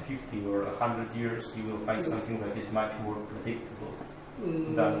look at 50 or 100 years, you will find something that is much more predictable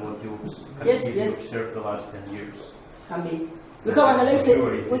than what you observed the last 10 years. Can be. We have analyzed it.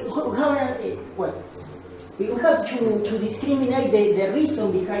 We have to discriminate the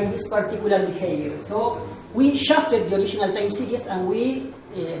reason behind this particular behavior. So we shifted the original time series and we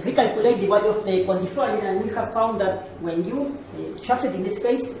recalculate the value of the quantifier, and we have found that when you shift in this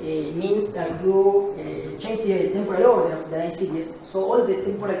case, means that you change the temporal order of the time series, so all the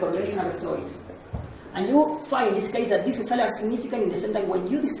temporal correlation are destroyed. And you find in this case that these results are significant in the sense that when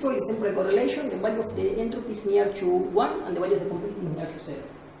you destroy the temporal correlation, the value of the entropy is near to 1 and the value of the complexity is near to 0.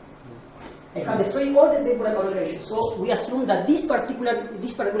 I have destroyed all the temporal correlation, so we assume that this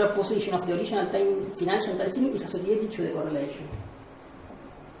particular position of the original time financial time series is associated to the correlation.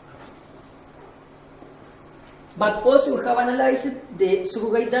 But also we have analyzed the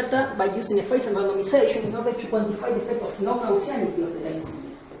surrogate data by using a phase and randomization in order to quantify the effect of non-Gaussianity of the time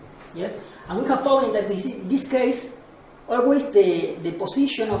series. Yes? And we have found that in this case, always the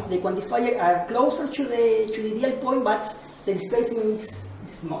position of the quantifier are closer to the ideal point, but the displacement is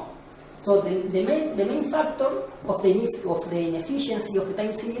small. So the main factor of the inefficiency of the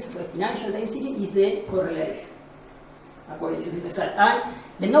time series, of the financial time series, is the correlation, according to the result. And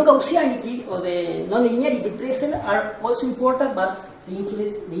the non-Gaussianity or the non-linearity present are also important, but the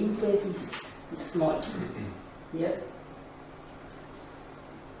influence is small. Yes.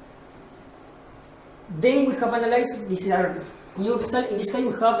 Then we have analyzed, these are new results. In this case,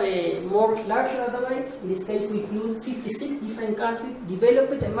 we have a more larger database. In this case, we include 56 different countries,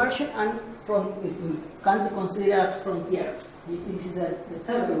 developed, emerging, and from countries considered frontiers. This is the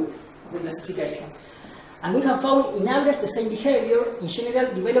third route of the classification. And we have found, in average, the same behavior. In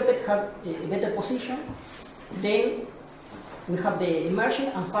general, developed have a better position. Then we have the immersion,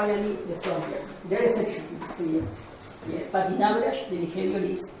 and finally the frontier. There are exceptions here. Yes, but in average, the behavior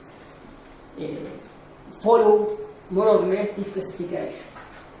is follow more or less this classification.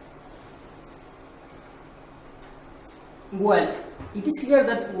 Well, it is clear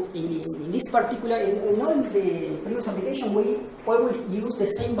that in this particular, in all the previous application, we always use the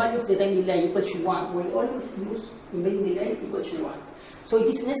same value of the time delay equal to 1. We always use embedding delay equal to 1. So it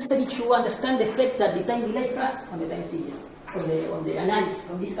is necessary to understand the effect that the time delay has on the time series, on the analysis,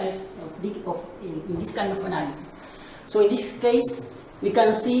 on this kind in this kind of analysis. So in this case, we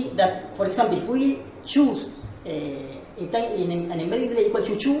can see that, for example, if we choose an embedding delay equal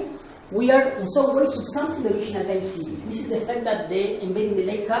to 2, we are in some way subsumping the original time series. This is the effect that the embedding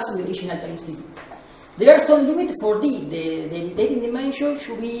delay has on the original time series. There are some limits for this. The embedding dimension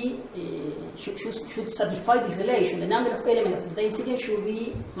should be should satisfy this relation. The number of elements of the time series should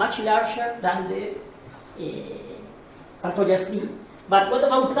be much larger than the factorial 3. But what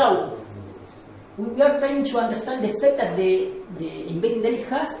about tau? We are trying to understand the effect that the embedding delay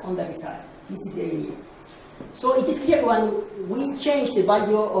has on the result. This is the idea. So it is clear when we change the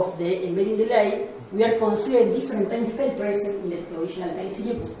value of the embedding delay, we are considering different time scale present in the original time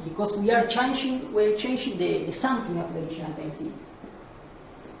series because we are changing the sampling of the original time series.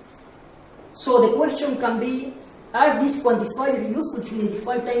 So the question can be, are these quantifiers useful to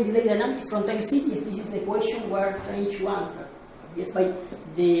identify time delay dynamics from time series? This is the question we are trying to answer. Yes, by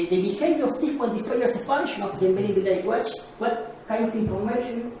the behavior of these quantifiers as a function of the embedding delay, what kind of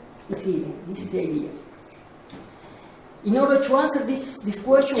information is given? This is the idea. In order to answer this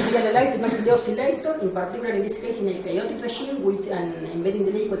question, we analyze the multi-delay oscillator, in particular in this case in a chaotic regime with an embedding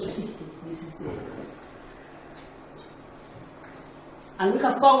delay equal to 60. This is and we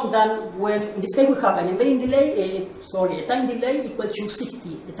have found that when, in this case, we have an embedding delay, a time delay equal to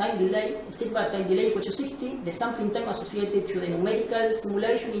 60. The time delay, feedback time delay equal to 60. The sampling time associated to the numerical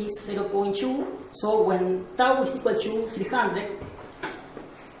simulation is 0.2. So when tau is equal to 300,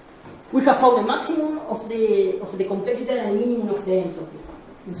 we have found a maximum of the complexity and a minimum of the entropy.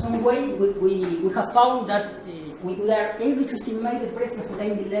 In some way, we have found that we are able to estimate the presence of the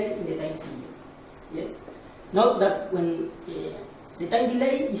time delay in the time series. Yes. Note that when the time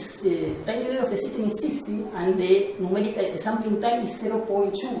delay is the time delay of the system is 60 and the numerical sampling time is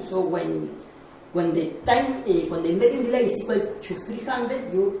 0.2. So when the embedding delay is equal to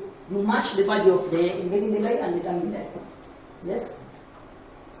 300, you match the value of the embedding delay and the time delay. Yes.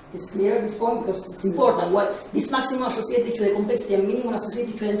 It's clear this point because it's important. What this maximum associated to the complexity and minimum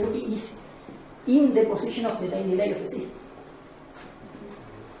associated to the entropy is in the position of the time delay of the system.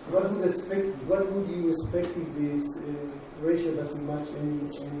 What would you expect if this ratio doesn't match any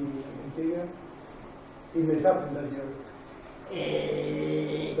integer? It may happen that the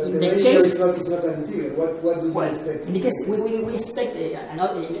ratio is not an integer. What do you expect? In the case, we expect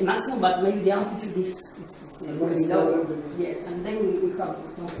a maximum, but maybe the amplitude is very low. Yes, and then we have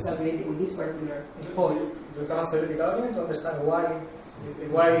some exaggerated with this particular point. Do you have a theoretical argument to understand why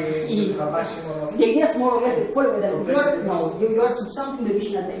you have maximum? The idea is more or less the following: that you are subsumping the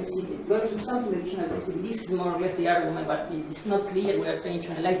original time series. You are subsumping the original time series. This is more or less the argument, but it's not clear. We are trying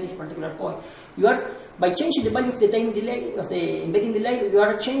to analyze this particular point. You are, by changing the value of the time delay of the embedding delay, you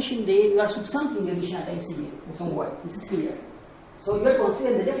are subsumping the original time series in some way. This is clear. So you are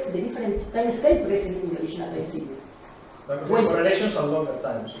considering the different time scale present in the original time series. When correlations are longer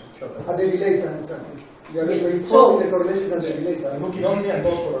times. At the delay time, exactly. You are reinforcing the correlation at the delay time. Looking only at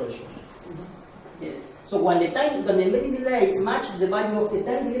those correlations. Yes. So when the embedding delay matches the value of the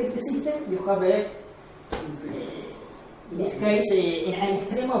time delay of the system, you have in this case an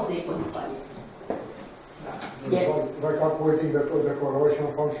extreme of the quantifier. Yes. By calculating the correlation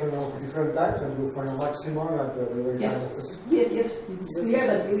function of different times, and you find a maximum at the delay time of the system. Yes. It is clear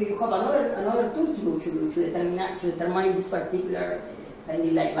that you have another tool to determine this particular time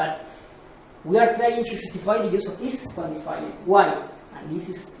delay, but we are trying to justify the use of this quantifier. Why? And this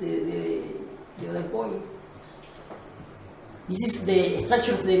is the other point. This is the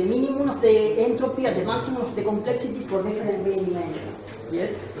structure of the minimum of the entropy and the maximum of the complexity for different embedding dimensions.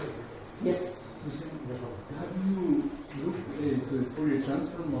 Yes? Yes? Have you looked into the Fourier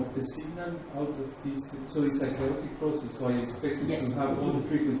transform of the signal out of this? So it's a chaotic process, so I expect it to have all the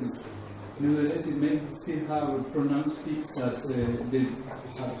frequencies. Nevertheless, it may still have pronounced peaks at the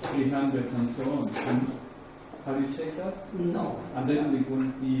 300 and so on. And have you checked that? No. And then it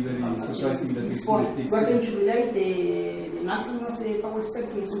won't be very surprising that you see the peaks. We are going to relate the maximum of the power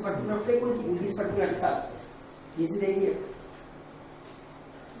spectrum to a particular frequency with this particular result. This is the idea.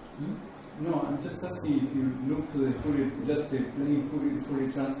 No, I'm just asking if you look to the Fourier, just the plain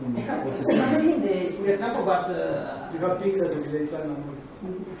Fourier transform I of have the seen the Fourier transform, but You have pixels that relate to number.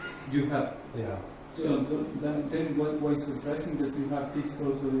 you have. Yeah. So then why is surprising that you have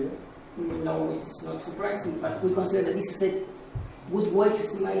pixels also there? no, it's not surprising, but we consider that this is a good way to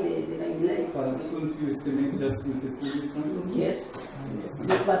estimate the time delay. But couldn't you estimate just with the Fourier transform? Yes.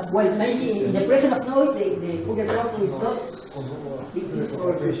 But well, maybe in the presence of noise, the Fourier transform is not.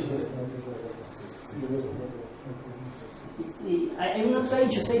 I'm not trying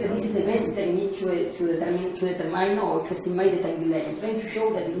to say that this is the best technique to determine or to estimate the time delay. I'm trying to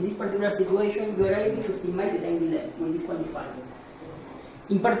show that in this particular situation, you are able to estimate the time delay with this quantifier.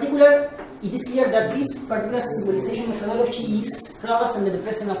 In particular, it is clear that this particular simbolization methodology is closed under the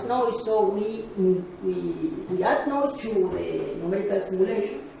presence of noise, so we add noise to the numerical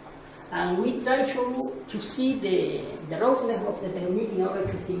simulation, and we try to see the robustness of the technique in order to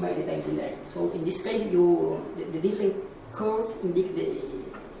estimate the time delay. So in this case, the different curves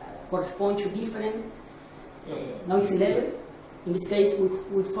correspond to different noise level. In this case,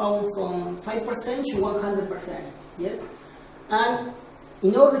 we found from 5% to 100%. Yes, and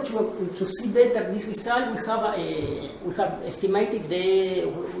in order to see better this result, we have estimated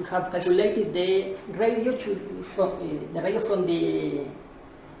we have calculated the radio from the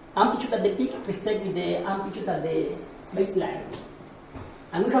amplitude at the peak respect with the amplitude at the baseline,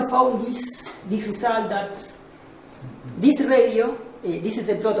 and we have found this result that this radio, this is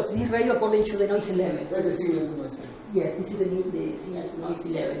the plot of this radio according to the noise level. That's the signal to noise level. Yes, this is the signal to noise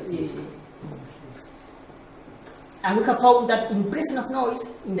level. And we have found that in the presence of noise,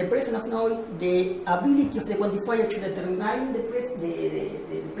 the ability of the quantifier to determine the presence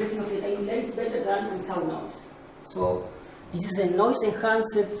of the time delay is better than without noise. So this is a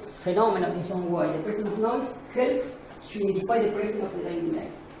noise-enhanced phenomenon in some way. The presence of noise helps to identify the presence of the time delay.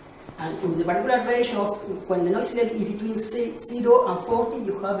 And in the particular range of when the noise level is between 0 and 40,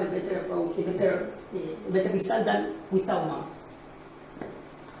 you have a better approach, a better result than without noise.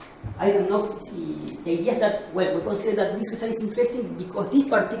 I don't know if the idea is that, well, we consider that this result is interesting because this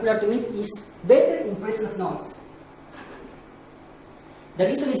particular technique is better in presence of noise. The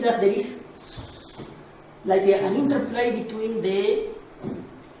reason is that there is like an interplay between the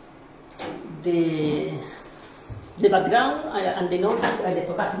background and the noise, the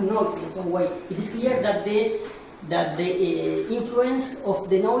stochastic noise in some way. It is clear that the influence of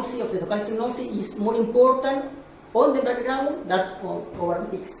the noise, of the stochastic noise, is more important on the background than over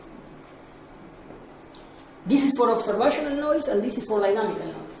the peaks. This is for observational noise and this is for dynamical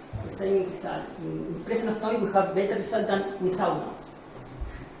noise. The same result. In presence of noise, we have better result than without noise.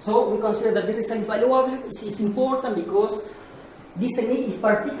 So we consider that this result is valuable. It's important because this technique is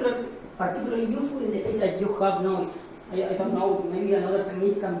particularly useful in the case that you have noise. I don't know, maybe another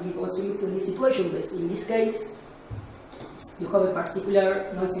technique can be also useful in this situation, but in this case, you have a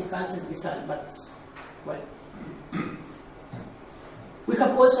particular noise-enhanced result, but, well. We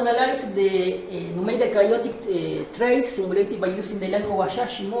have also analyzed the numerical chaotic trace simulated by using the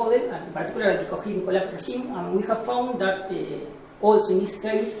Kobayashi model, and in particular the coherent collapse regime, and we have found that also in this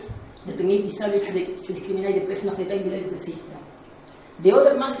case, the technique is able to discriminate the presence of the time delay of the system. The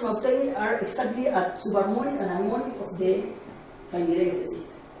other maxima obtained are exactly at subharmonic and harmonic of the time delay of the system.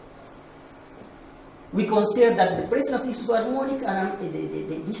 We consider that the presence of this subharmonic and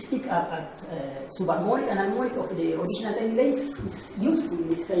this peak at subharmonic and harmonic of the original time delay is useful in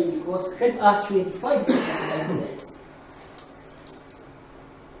this case because it helps us to identify the time delay.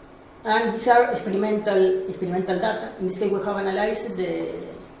 And these are experimental data. In this case, we have analyzed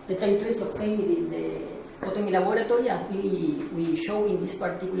the time trace obtained in the photon laboratory, and we show in this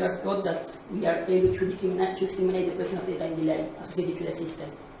particular plot that we are able to discriminate the presence of the time delay associated to the system.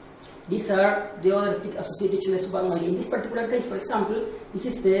 These are the other peaks associated to the subharmonic. In this particular case, for example, this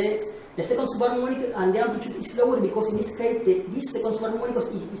is the second subharmonic, and the amplitude is lower because in this case, this second subharmonic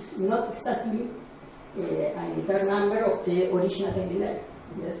is not exactly an entire number of the original time delay.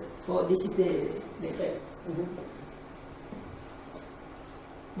 Yes, so this is the effect.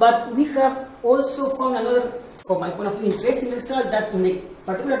 But we have also found another, from my point of view, interesting result that in the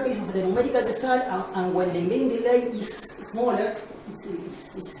particular case of the numerical result, and when the embedding delay is smaller,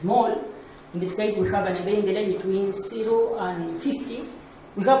 it's small. In this case, we have an embedding delay between 0 and 50.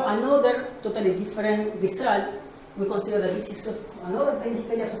 We have another totally different result. We consider that this is another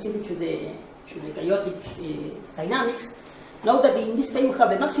technically associated to the chaotic dynamics. Note that in this case, we have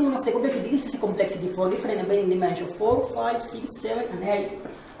the maximum of the complexity. This is the complexity for different embedding dimensions 4, 5, 6, 7, and 8.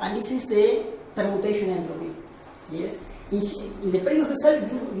 And this is the permutation entropy. Yes. in the previous result,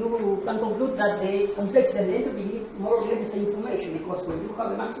 you can conclude that the complexity and the entropy give more or less the same information, because when you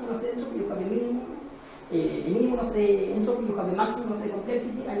have a maximum of the entropy, you have a minimum of the entropy, you have a maximum of the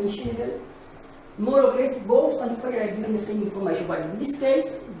complexity, and in general, more or less, both quantifiers are giving the same information, but in this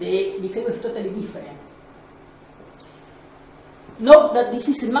case, the behavior is totally different. Note that this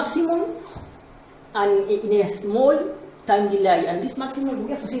is a maximum, and in a small time delay, and this maximum,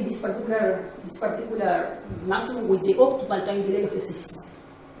 we associate this particular maximum with the optimal time delay of the system.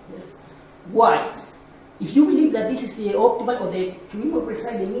 Yes. Why? If you believe that this is the optimal, or to be more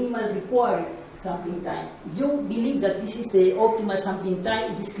precise, the minimal required sampling time, if you believe that this is the optimal sampling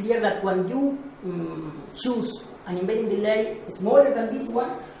time, it is clear that when you choose an embedding delay smaller than this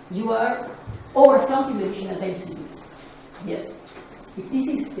one, you are oversampling the additional time series. Yes. If this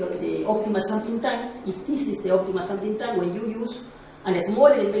is the optimal sampling time, when you use a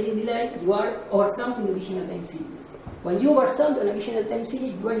smaller embedding delay, you are oversampling the additional time series. When you oversample an additional time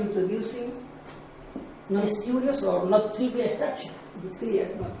series, you are introducing non-spurious or not trivial extraction. It is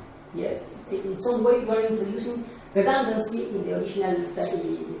clear, no? Yes. In some way, you are introducing redundancy in the original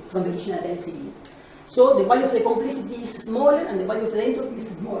from the original time series. So the value of the complexity is smaller, and the value of the entropy is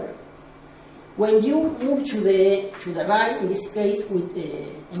smaller. When you move to the right, in this case with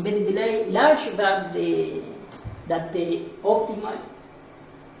embedded delay larger than the optimal,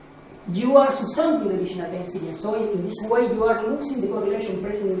 you are subsampling the original time series. So in this way, you are losing the correlation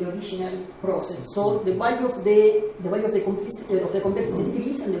present in the original process. So the value of the complexity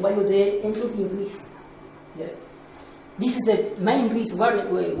decrease, and the value of the entropy increase. Yes. This is the main reason why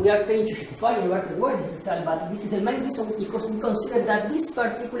we are trying to justify and work toward this result, but this is the main reason because we consider that this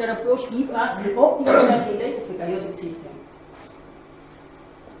particular approach gives us the optimal time delay of a chaotic system.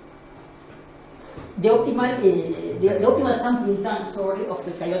 The optimal sampling time, of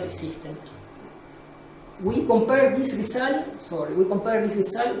a chaotic system. We compare this result,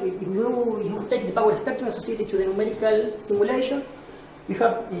 if you take the power spectrum associated to the numerical simulation, we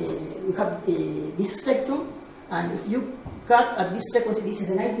have this spectrum. And if you cut at this frequency, this is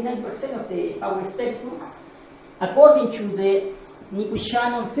the 99% of the power spectrum. According to the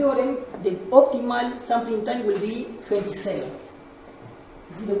Nyquist-Shannon theorem, the optimal sampling time will be 27.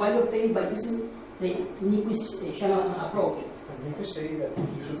 This is the value obtained by using the Nyquist-Shannon approach. And you say that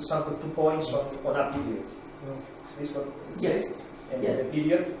you should sample 2 points on a period. Is this what it says? And the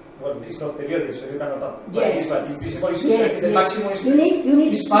period, well, it's not periodic, so you cannot apply this, but in principle, the maximum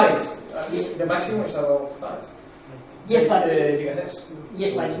is 5. The maximum is about 5. Yes, but gigahertz.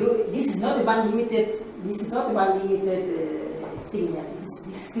 Yes, but this is not a band limited. This is not a band limited signal.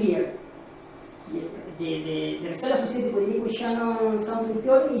 This is clear. Yes, the result associated with the Nyquist-Shannon sampling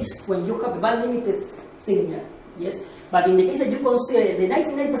theory is when you have a band limited signal. Yes, but in the case that you consider the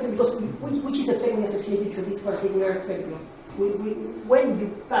 99%, because which is the frequency associated to this particular spectrum? When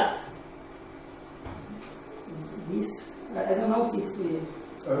you cut this, I don't know if.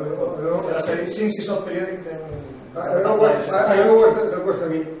 Since it's not periodic, then. I know what the question. I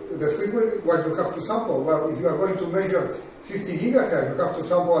mean, the frequency, what you have to sample. Well, if you are going to measure 50 gigahertz, you have to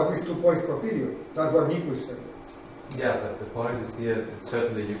sample at least 2 points per period. That's what Nyquist said. Yeah, but the point is here,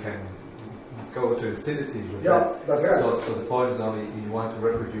 certainly you can go to infinity with that's right. So the point is only you want to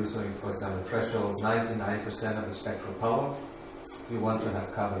reproduce, for example, threshold 99% of the spectral power. You want to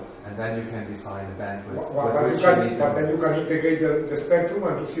have covered, and then you can define a bandwidth. But then you can integrate the spectrum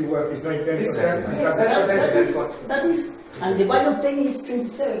and to see what is 99%. Exactly. That is, and the value obtained is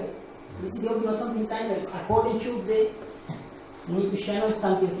 27. This is the optimal sampling time according to the Nyquist-Shannon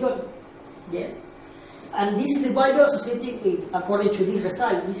sampling theory. Yes. And this is the value associated with, according to this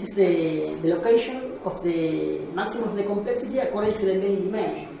result. This is the location of the maximum of the complexity according to the embedding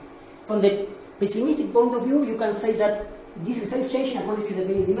dimension. From the pessimistic point of view, you can say that this result changing according to the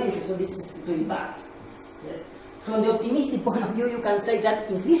embedding dimension, so this is really bad. Yes. From the optimistic point of view, you can say that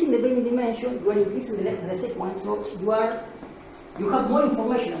increasing the embedding dimension, you are increasing the length of the sequence, so you have more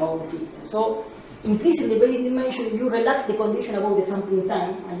information about the system. So increasing the embedding dimension, you relax the condition about the sampling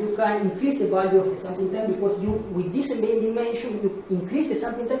time, and you can increase the value of the sampling time because with this embedding dimension, you increase the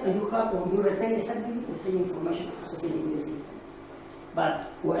sampling time and you retain exactly the same information associated with the system.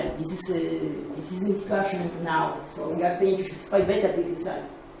 But, well, this is a discussion now, so we are trying to justify better this result.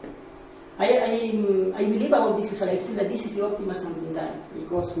 I believe about this result. I feel that this is the optimal sampling time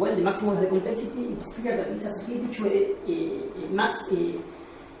because, well, the maximum of the complexity is clear that it's associated to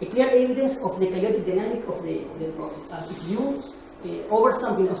a clear evidence of the chaotic dynamic of the process. And if you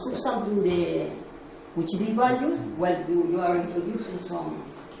oversampling or subsampling which these values, well, you are introducing some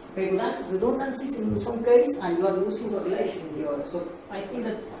redundancies in some case, and you are losing the relation with the other. So I think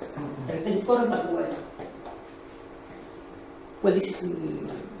that the result is correct, but well. Well, this is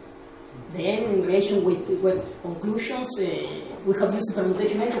then in relation with conclusions. We have used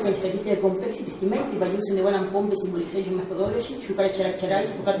permutation entropy and statistical complexity estimated by using the one-and-pump symbolization methodology to characterize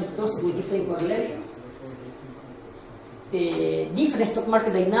stochastic process with different correlations. Different stock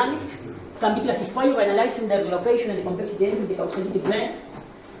market dynamics can be classified by analyzing the location and the complexity in the causality plane.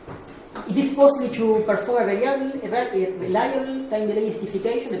 It is possible to perform a reliable time delay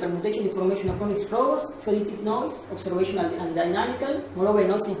justification, the permutation information upon its robots, to additive noise, observational and dynamical, moreover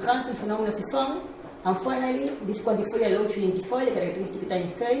noise enhancement phenomena to found, and finally, this quantifier allows to identify the characteristic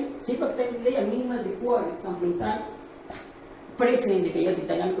time scale, feedback time delay, and minimal required sampling time present in the chaotic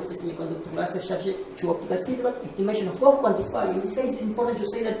dynamic of a semiconductor laser subject to optical feedback, estimation of both quantifiers. In this case, it's important to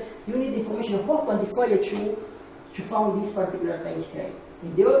say that you need information of both quantifiers to found this particular time scale.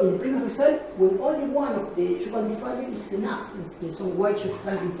 In the previous result, when only one of the two quantifiers is enough in some way to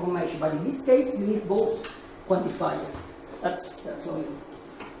extract information, but in this case, you need both quantifiers. That's all.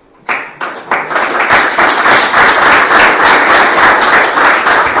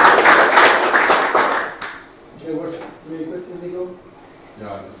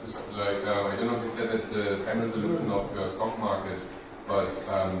 Yeah, this is like, I don't know if you said that the time resolution of your stock market, but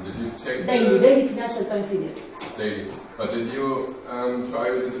did you check daily financial time series? Daily. But did you try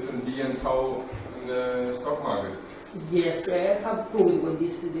with a different D and tau in the stock market? Yes, I have proven with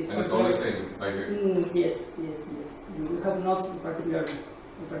this. And it's all the same? Like yes. You have not particular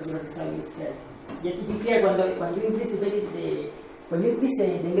design instead. Just to be clear, when you increase the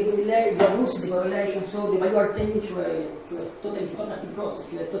embedding delay, you are losing the correlation, so the value are tending to a totally stochastic process,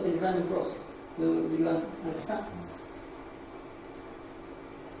 to a totally random process. Do you understand?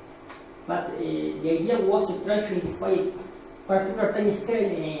 But the idea was to try to identify a particular time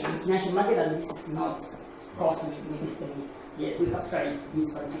scale in financial market, and this is not possible with this technique. Yes, we have tried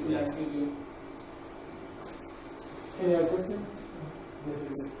this particular idea. Any other question?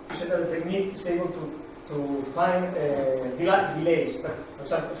 So the technique is able to find delays. But for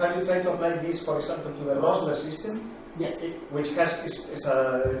example, have you tried to apply this, for example, to the Rosler system? Yes. Which is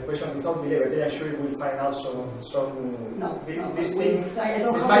a equation without delay, but then I'm sure you will find also some this thing is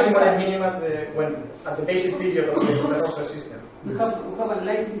maximum and minimum at the basic period of the Rosler system. We have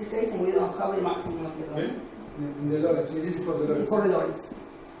analyzed this case and we don't have the maximum of the Lorentz. In the Lorentz, we did it for the Lorentz. For the Lorentz.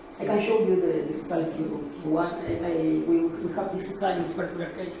 I can show you the result if you want. We have this result in this particular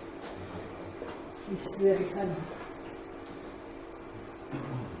case. This is the result.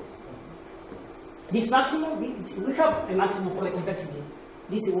 This maximum, we have a maximum for the complexity.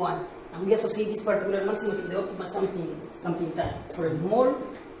 This is one. And we associate this particular maximum to the optimal sampling time for a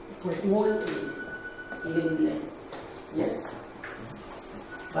small embedding delay. Yes?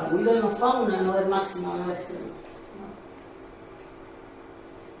 But we don't found another maximum, another extreme.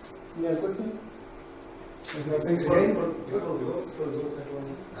 Any other question? Thanks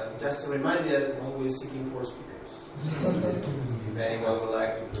just to remind you that I'm always seeking for speakers. If anyone would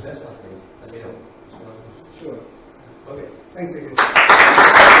like to present something, let me know. Sure. Okay. Thanks again.